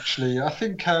said actually. I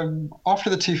think after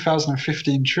the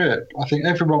 2015 trip, I think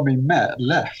everyone we met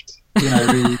left. You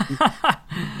know,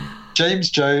 James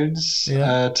Jones,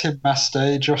 Yeah. Tim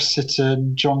Mastay, Josh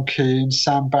Sitton, John Kuhn,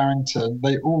 Sam Barrington.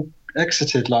 They all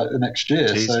exited like the next year.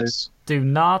 Jesus. Do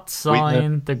not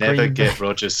sign the Never Green get Bay.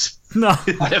 Rogers. No.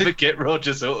 Never get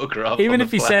Rogers' autograph. Even on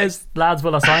if the he flag. says, lads,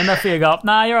 will I sign that for you? Go,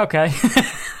 nah, you're okay.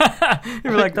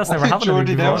 You're like, that's I never think happened to me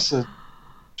Jordy before. Nelson.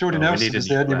 Jordy Oh, we Nelson need a is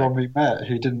the new only flag. one we met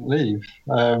who didn't leave.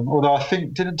 Although I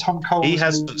think didn't Tom Cole? He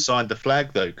hasn't signed the flag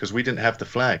though because we didn't have the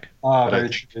flag, Ah, I very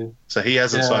don't- true. so he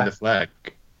hasn't Yeah. signed the flag.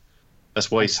 That's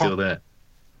why he's still there.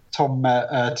 Tom met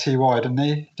Ty, didn't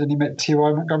he? Didn't he meet Ty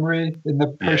Montgomery in the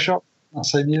pro Yeah. shop that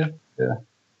same year? Yeah.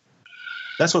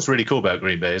 That's what's really cool about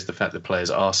Green Bay is the fact that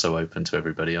players are so open to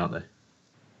everybody, aren't they?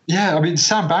 Yeah, I mean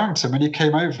Sam Barrington when he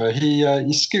came over,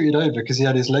 he scooted over because he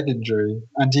had his leg injury,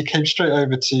 and he came straight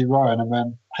over to Ryan and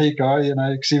went, "Hey guy," you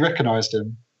know, because he recognised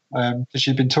him because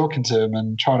she'd been talking to him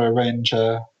and trying to arrange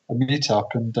a meet up,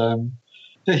 and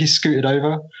yeah, he scooted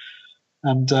over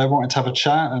and wanted to have a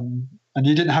chat, and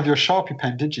you didn't have your Sharpie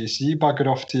pen, did you? So you buggered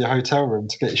off to your hotel room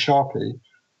to get your Sharpie,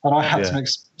 and I had to Yeah. make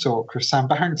small talk with Sam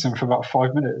Barrington for about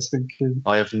 5 minutes, thinking.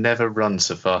 I have never run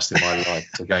so fast in my life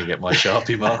to go and get my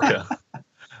Sharpie marker.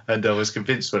 And I was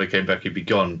convinced when I came back he'd be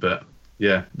gone, but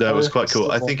yeah, that was quite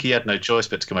cool. I think he had no choice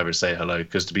but to come over and say hello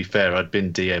because, to be fair, I'd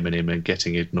been DMing him and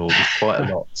getting ignored quite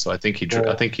a lot. So I think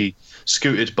he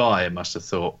scooted by and must have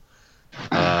thought,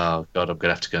 "Oh God, I'm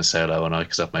gonna have to go and say hello, aren't I?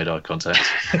 Because I've made eye contact."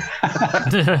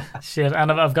 Shit,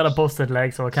 and I've got a busted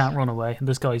leg, so I can't run away. And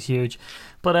this guy's huge,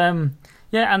 but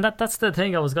yeah, and that's the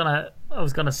thing I was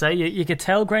gonna say. You could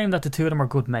tell, Graham, that the two of them are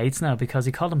good mates now because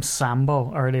he called him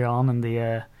Sambo earlier on in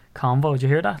the convo. Did you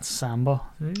hear that? Sambo.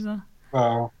 Did you hear that?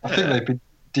 Well, I think they've been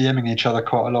DMing each other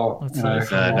quite a lot. That's You know, nice.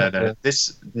 from No. what I've-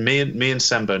 This me and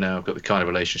Sambo now have got the kind of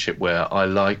relationship where I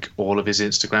like all of his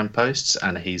Instagram posts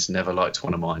and he's never liked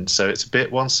one of mine. So it's a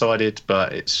bit one-sided,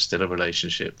 but it's still a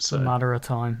relationship. It's a So matter of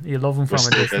time. You love him we're from a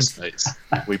still distance. best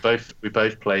mates. We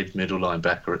both played middle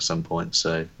linebacker at some point,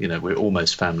 so you know we're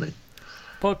almost family.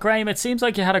 But Graham, it seems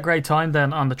like you had a great time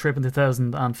then on the trip in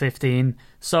 2015.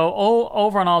 So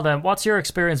over and all then, what's your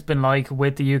experience been like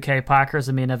with the UK Packers?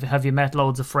 I mean, have you met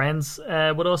loads of friends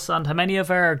with us? And how many of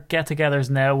our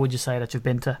get-togethers now would you say that you've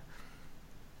been to?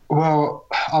 Well,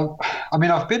 I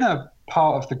mean, I've been a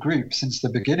part of the group since the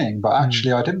beginning, but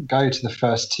actually, I didn't go to the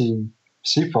first two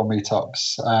Super Bowl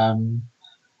meetups.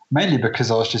 Mainly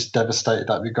because I was just devastated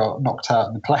that we got knocked out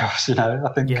in the playoffs. You know,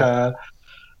 I think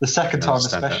the second I time,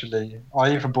 understand that. especially,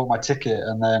 I even bought my ticket,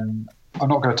 and then I'm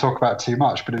not going to talk about it too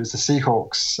much, but it was the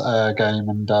Seahawks game,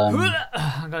 and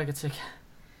I gotta get sick.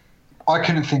 I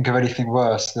couldn't think of anything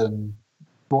worse than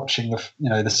watching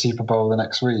the Super Bowl the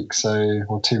next week,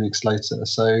 or 2 weeks later.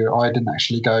 So I didn't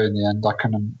actually go in the end. I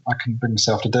couldn't bring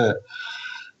myself to do it.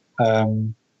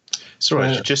 It's all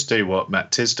right. You just do what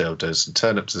Matt Tisdale does and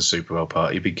turn up to the Super Bowl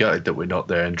party. Be gutted that we're not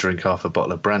there and drink half a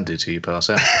bottle of brandy till you pass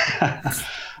out.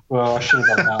 Well, I should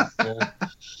have done that. Yeah.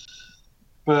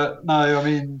 But no, I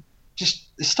mean, it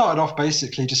started off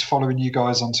basically just following you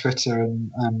guys on Twitter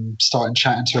and starting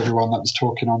chatting to everyone that was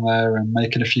talking on there and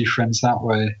making a few friends that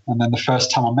way. And then the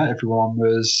first time I met everyone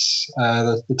was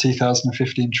the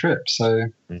 2015 trip. So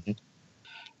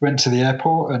went to the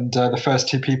airport, and the first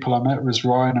two people I met was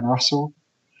Ryan and Russell.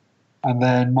 And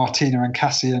then Martina and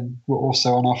Cassian were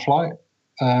also on our flight.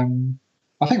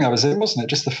 I think that was it, wasn't it?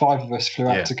 Just the five of us flew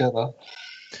out together.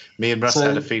 Me and Russ So-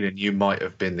 had a feeling you might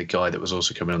have been the guy that was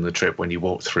also coming on the trip when you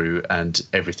walked through and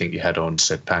everything you had on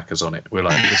said Packers on it. We're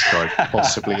like, this guy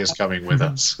possibly is coming with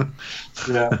us.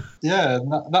 Yeah,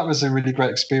 and that was a really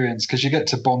great experience because you get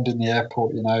to bond in the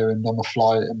airport, and on the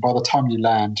flight, and by the time you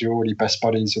land, you're already best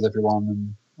buddies with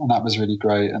everyone, and that was really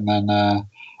great. And then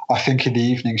I think in the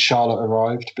evening, Charlotte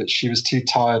arrived, but she was too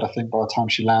tired, I think, by the time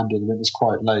she landed, and it was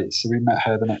quite late, so we met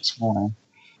her the next morning.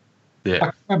 I Yeah.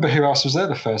 can't remember who else was there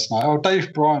the first night. Oh,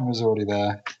 Dave Bryan was already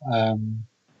there. And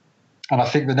I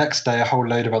think the next day a whole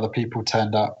load of other people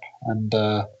turned up. And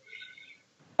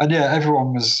yeah,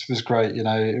 everyone was great.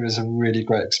 It was a really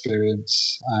great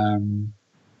experience.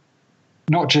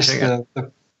 Not just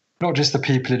not just the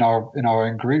people in our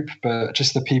own group, but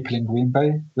just the people in Green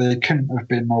Bay. They couldn't have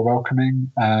been more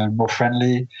welcoming, more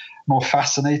friendly, more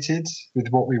fascinated with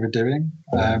what we were doing.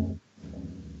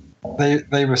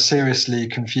 They were seriously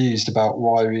confused about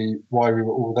why we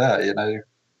were all there.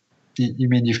 You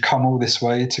mean you've come all this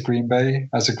way to Green Bay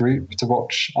as a group to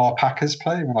watch our Packers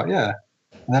play? And we're like, yeah.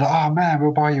 And they're like, oh man,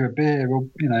 we'll buy you a beer.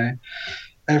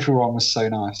 Everyone was so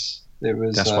nice. It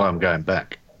was. That's why I'm going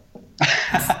back.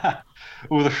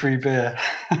 all the free beer,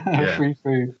 free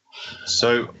food.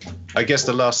 So I guess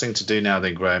the last thing to do now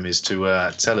then, Graham, is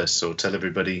to tell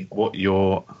everybody what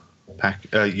your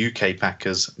UK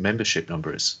Packers membership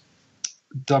number is.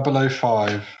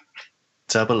 005.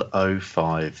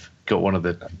 005. Got one of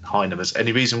the high numbers.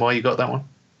 Any reason why you got that one?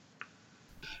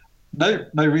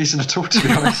 No reason at all, to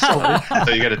be honest. Sorry.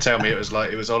 So you're going to tell me it was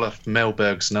Olaf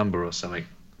Melberg's number or something?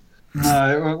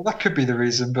 No, well, that could be the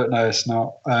reason, but no, it's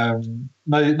not.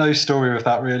 No story with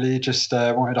that really. Just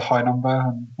wanted a high number,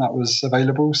 and that was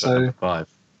available. So 5.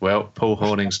 Well, Paul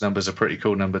Horning's number's a pretty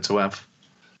cool number to have.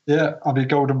 Yeah, I'll be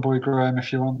Golden Boy Graham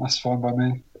if you want. That's fine by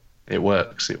me. It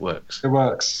works. It works.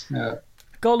 Yeah.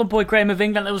 Golden Boy Graham of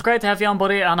England, it was great to have you on,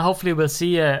 buddy, and hopefully we'll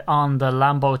see you on the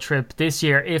Lambeau trip this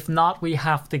year. If not, we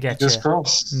have to get Just you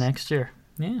crossed. next year.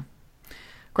 Yeah.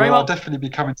 Well, I'll definitely be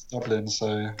coming to Dublin,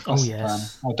 so that's the plan.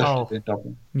 I'll definitely be in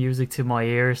Dublin. Music to my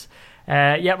ears.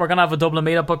 Yeah, we're going to have a Dublin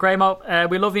meetup, but Graham,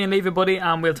 we love you and leave you, buddy,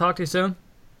 and we'll talk to you soon.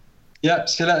 Yeah,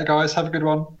 see you later, guys. Have a good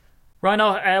one.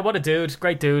 Rhino, what a dude.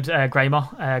 Great dude, Graham.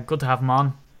 Good to have him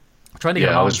on. Trying to get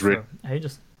him on for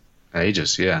ages.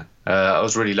 Ages, yeah. I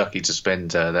was really lucky to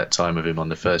spend that time with him on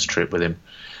the first trip with him.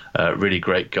 Really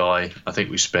great guy. I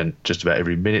think we spent just about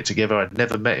every minute together. I'd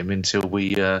never met him until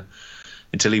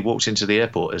he walked into the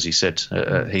airport, as he said,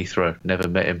 at Heathrow. Never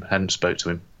met him, hadn't spoke to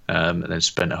him, and then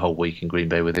spent a whole week in Green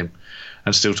Bay with him,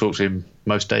 and still talk to him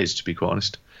most days, to be quite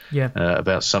honest. Yeah.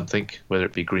 About something, whether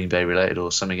it be Green Bay related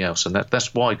or something else. And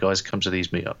that's why guys come to these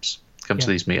meetups.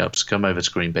 Come over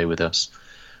to Green Bay with us,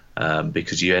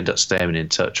 because you end up staying in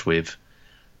touch with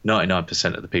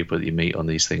 99% of the people that you meet on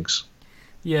these things.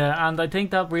 Yeah, and I think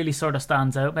that really sort of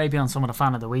stands out maybe on some of the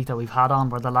Fan of the Week that we've had on,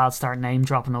 where the lads start name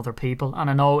dropping other people.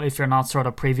 And I know if you're not sort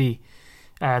of privy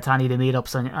to any of the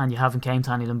meetups and you haven't came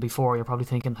to any of them before, you're probably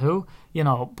thinking, who?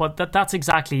 But that's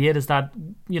exactly it, is that,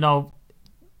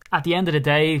 at the end of the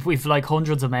day, we've like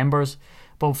hundreds of members,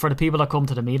 but for the people that come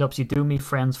to the meetups, you do meet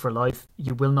friends for life.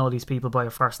 You will know these people by a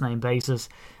first name basis,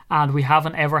 and we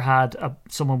haven't ever had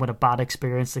someone with a bad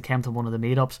experience that came to one of the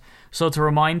meetups. So to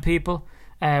remind people,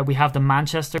 we have the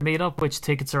Manchester meetup, which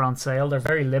tickets are on sale. They're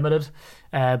very limited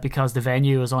because the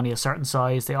venue is only a certain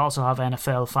size. They also have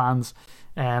NFL fans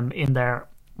in there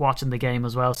watching the game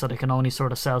as well, so they can only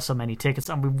sort of sell so many tickets,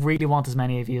 and we really want as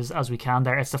many of you as we can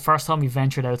there. It's the first time we've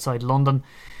ventured outside London.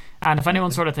 And if anyone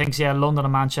sort of thinks, yeah, London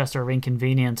and Manchester are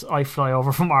inconvenient, I fly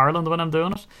over from Ireland when I'm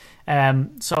doing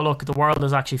it. So look, the world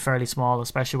is actually fairly small,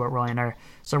 especially with Ryanair.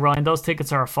 So Ryan, those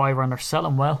tickets are a £5 and they're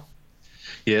selling well.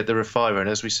 Yeah, they're a £5, and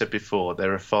as we said before,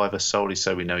 they're a £5 solely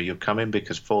so we know you're coming,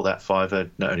 because for that £5,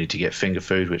 not only to get finger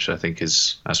food, which I think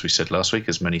is, as we said last week,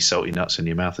 as many salty nuts in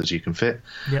your mouth as you can fit.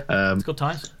 Yeah, it's good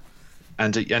times.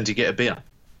 And you get a beer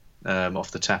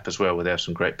off the tap as well, where they have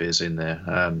some great beers in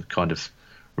there, kind of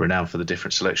renowned for the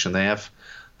different selection they have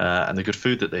and the good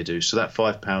food that they do. So that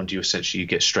 £5 you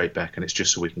get straight back, and it's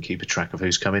just so we can keep a track of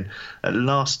who's coming.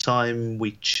 Last time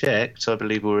we checked, I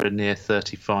believe we were near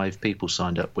 35 people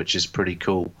signed up, which is pretty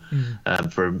cool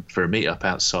for a meetup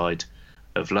outside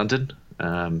of London.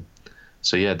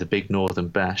 So yeah, the big Northern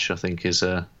Bash I think is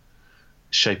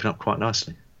shaping up quite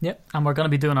nicely. Yeah, and we're going to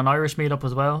be doing an Irish meetup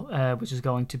as well, which is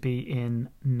going to be in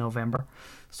November.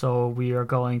 So we are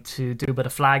going to do a bit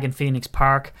of flag in Phoenix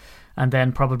Park, and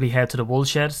then probably head to the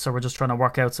Woolshed. So we're just trying to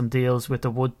work out some deals with the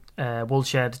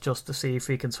Woolshed, just to see if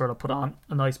we can sort of put on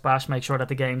a nice bash, make sure that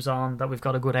the game's on, that we've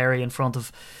got a good area in front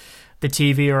of the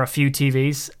TV or a few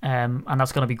TVs, and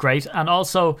that's going to be great. And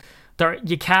also,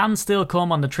 you can still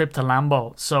come on the trip to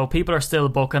Lambeau, so people are still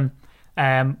booking.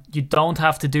 You don't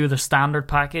have to do the standard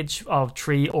package of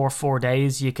 3 or 4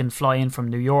 days. You can fly in from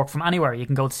New York, from anywhere. You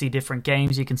can go to see different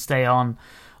games. You can stay on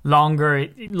longer.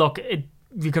 Look,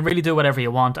 you can really do whatever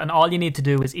you want, and all you need to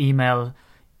do is email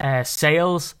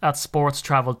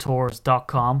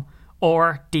sales@sportstraveltours.com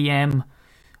or DM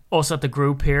us at the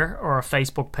group here or our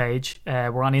Facebook page.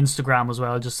 We're on Instagram as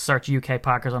well. Just search UK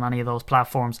Packers on any of those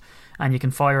platforms, and you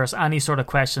can fire us any sort of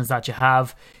questions that you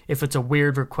have. If it's a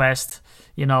weird request,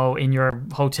 in your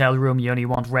hotel room you only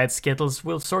want red Skittles,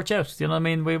 we'll sort you out. You know what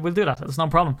I mean? We'll do that. It's no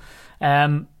problem.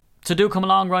 So do come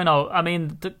along, Rhino. I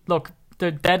mean, look,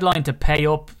 the deadline to pay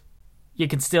up, you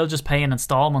can still just pay in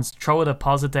installments. Throw a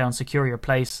deposit down, secure your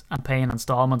place, and pay in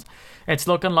installments. It's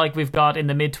looking like we've got in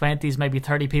the mid-20s, maybe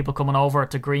 30 people coming over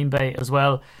to Green Bay as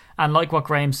well. And like what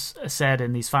Graham's said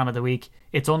in his Fan of the Week,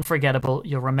 it's unforgettable.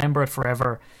 You'll remember it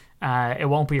forever. It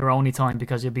won't be your only time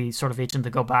because you'll be sort of itching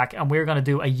to go back. And we're going to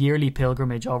do a yearly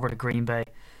pilgrimage over to Green Bay.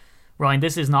 Ryan,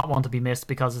 this is not one to be missed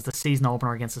because it's the season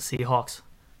opener against the Seahawks.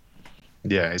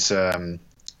 Yeah, it's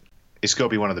got to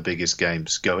be one of the biggest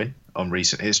games going on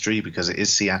recent history because it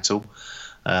is Seattle.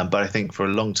 But I think for a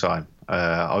long time,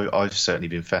 I've certainly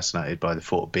been fascinated by the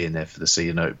thought of being there for the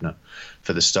season opener,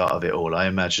 for the start of it all. I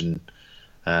imagine,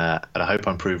 and I hope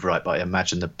I'm proved right, but I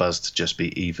imagine the buzz to just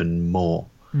be even more,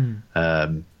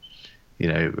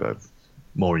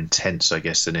 more intense, I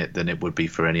guess, than it would be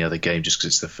for any other game, just because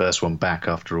it's the first one back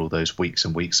after all those weeks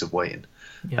and weeks of waiting.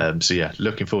 Yeah.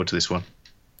 Looking forward to this one.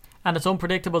 And it's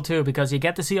unpredictable too because you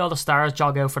get to see all the stars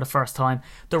jog out for the first time.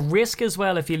 The risk as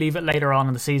well, if you leave it later on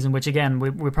in the season, which again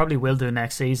we probably will do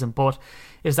next season, but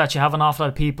is that you have an awful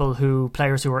lot of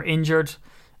players who are injured.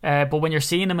 But when you're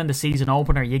seeing them in the season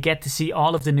opener, you get to see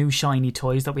all of the new shiny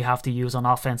toys that we have to use on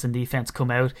offense and defense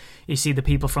come out. You see the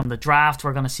people from the draft.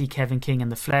 We're going to see Kevin King in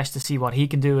the flesh to see what he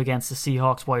can do against the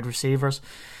Seahawks wide receivers.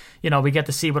 We get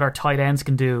to see what our tight ends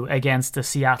can do against the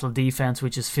Seattle defense,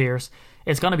 which is fierce.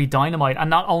 It's going to be dynamite.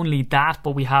 And not only that,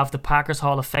 but we have the Packers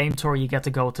Hall of Fame tour. You get to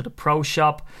go to the pro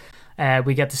shop.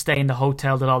 We get to stay in the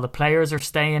hotel that all the players are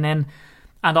staying in.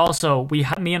 And also,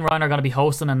 me and Ryan are going to be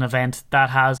hosting an event that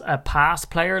has a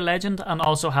past player legend and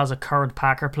also has a current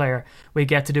Packer player. We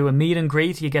get to do a meet and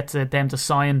greet. You get them to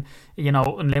sign,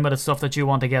 unlimited stuff that you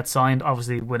want to get signed.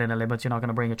 Obviously, within a limit, you're not going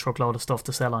to bring a truckload of stuff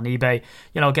to sell on eBay.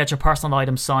 Get your personal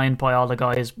items signed by all the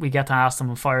guys. We get to ask them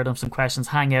and fire them some questions,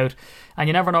 hang out. And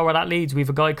you never know where that leads. We have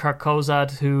a guy, Kirk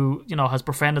Kozad, who, has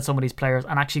befriended some of these players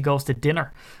and actually goes to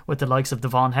dinner with the likes of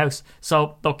Devon House.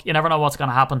 So, look, you never know what's going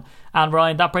to happen. And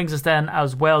Ryan, that brings us then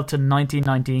as well to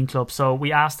 1919 Club. So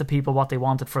we asked the people what they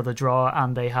wanted for the draw,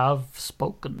 and they have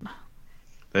spoken.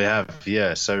 They have,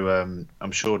 yeah. So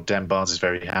I'm sure Dan Barnes is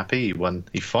very happy.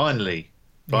 He finally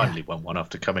won one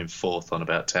after coming fourth on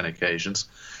about 10 occasions.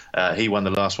 He won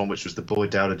the last one, which was the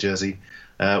Boyd Dowler jersey.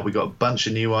 We got a bunch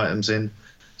of new items in.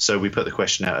 So we put the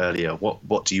question out earlier,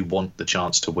 what do you want the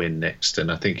chance to win next?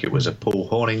 And I think it was a Paul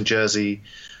Horning jersey,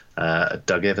 a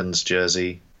Doug Evans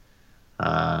jersey.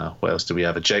 What else do we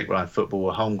have? A Jake Ryan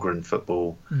football, a Holmgren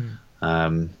football,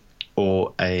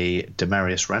 or a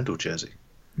Demarius Randall jersey.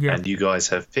 Yeah. And you guys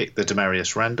have picked the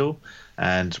Demarius Randall.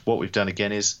 And what we've done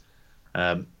again is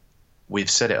we've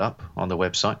set it up on the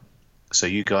website. So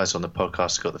you guys on the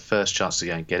podcast have got the first chance to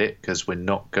go and get it because we're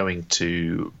not going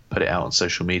to put it out on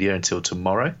social media until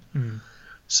tomorrow.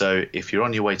 So if you're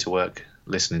on your way to work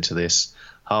listening to this,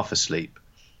 half asleep,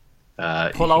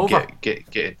 pull over.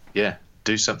 Get yeah.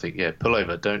 Do something, yeah. Pull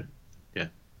over. Don't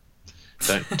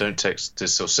text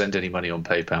this or send any money on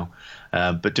PayPal.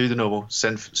 But do the normal.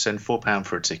 Send £4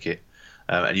 for a ticket,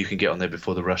 and you can get on there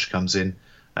before the rush comes in.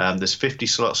 There's 50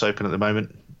 slots open at the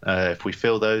moment. If we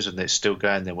fill those and it's still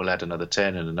going, then we'll add another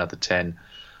 10 and another 10,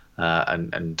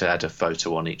 and add a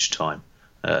photo on each time,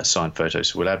 signed photo.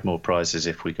 So we'll add more prizes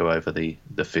if we go over the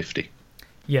 50.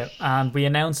 Yeah, and we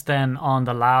announced then on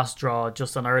the last draw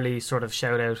just an early sort of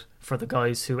shout out for the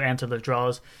guys who entered the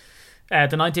draws.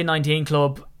 The 1919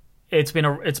 Club, it's been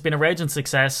a raging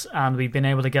success, and we've been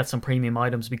able to get some premium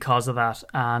items because of that,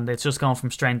 and it's just gone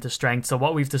from strength to strength. So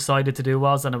what we've decided to do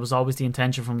was, and it was always the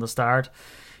intention from the start,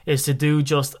 is to do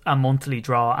just a monthly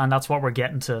draw, and that's what we're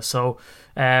getting to. So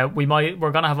we're going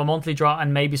to have a monthly draw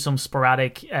and maybe some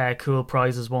sporadic cool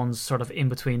prizes ones sort of in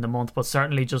between the month, but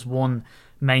certainly just one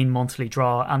main monthly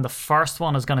draw. And the first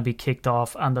one is going to be kicked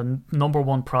off, and the number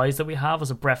one prize that we have is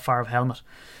a Brett Favre helmet.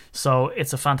 So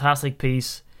it's a fantastic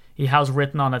piece. He has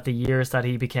written on it the years that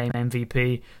he became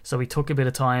MVP, so we took a bit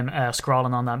of time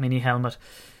scrawling on that mini helmet.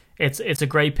 it's a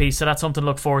great piece. So that's something to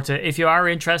look forward to. If you are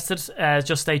interested,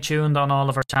 just stay tuned on all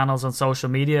of our channels on social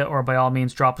media, or by all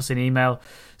means drop us an email.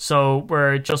 So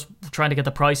we're just trying to get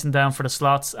the pricing down for the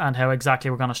slots and how exactly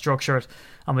we're going to structure it,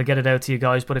 and we'll get it out to you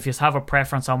guys. But if you have a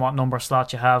preference on what number of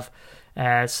slots you have,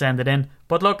 send it in.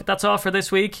 But look, that's all for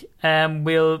this week.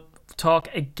 We'll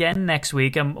talk again next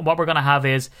week, and what we're going to have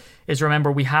is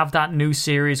remember, we have that new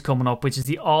series coming up, which is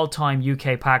the all-time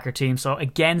UK Packer team. So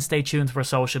again, stay tuned for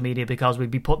social media, because we'll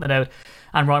be putting it out.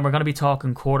 And Ryan, we're going to be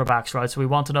talking quarterbacks, right? So we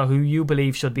want to know who you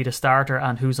believe should be the starter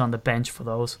and who's on the bench for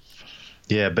those.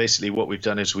 Yeah, basically what we've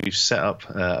done is we've set up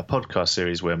a podcast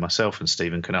series where myself and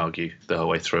Stephen can argue the whole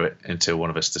way through it until one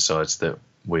of us decides that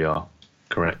we are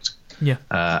correct. Yeah.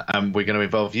 And we're going to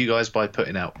involve you guys by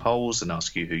putting out polls and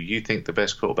ask you who you think the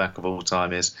best quarterback of all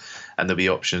time is. And there'll be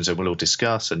options that we'll all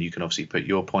discuss, and you can obviously put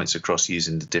your points across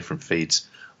using the different feeds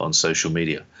on social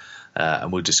media.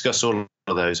 And we'll discuss all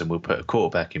of those, and we'll put a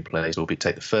quarterback in place. We'll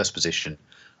take the first position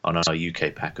on our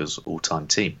UK Packers all-time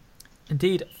team.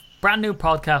 Indeed. Brand new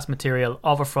podcast material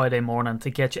of a Friday morning to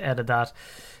get you out of that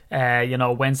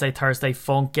Wednesday, Thursday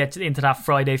funk, get into that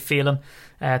Friday feeling.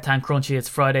 Thank Crunchy, it's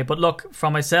Friday. But look,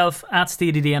 from myself, at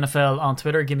SteedyTheNFL on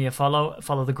Twitter, give me a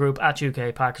follow the group at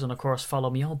UK Packers, and of course follow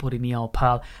me old buddy, me old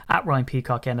pal, at Ryan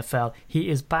Peacock NFL. He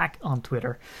is back on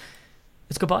Twitter.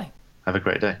 It's goodbye. Have a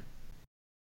great day.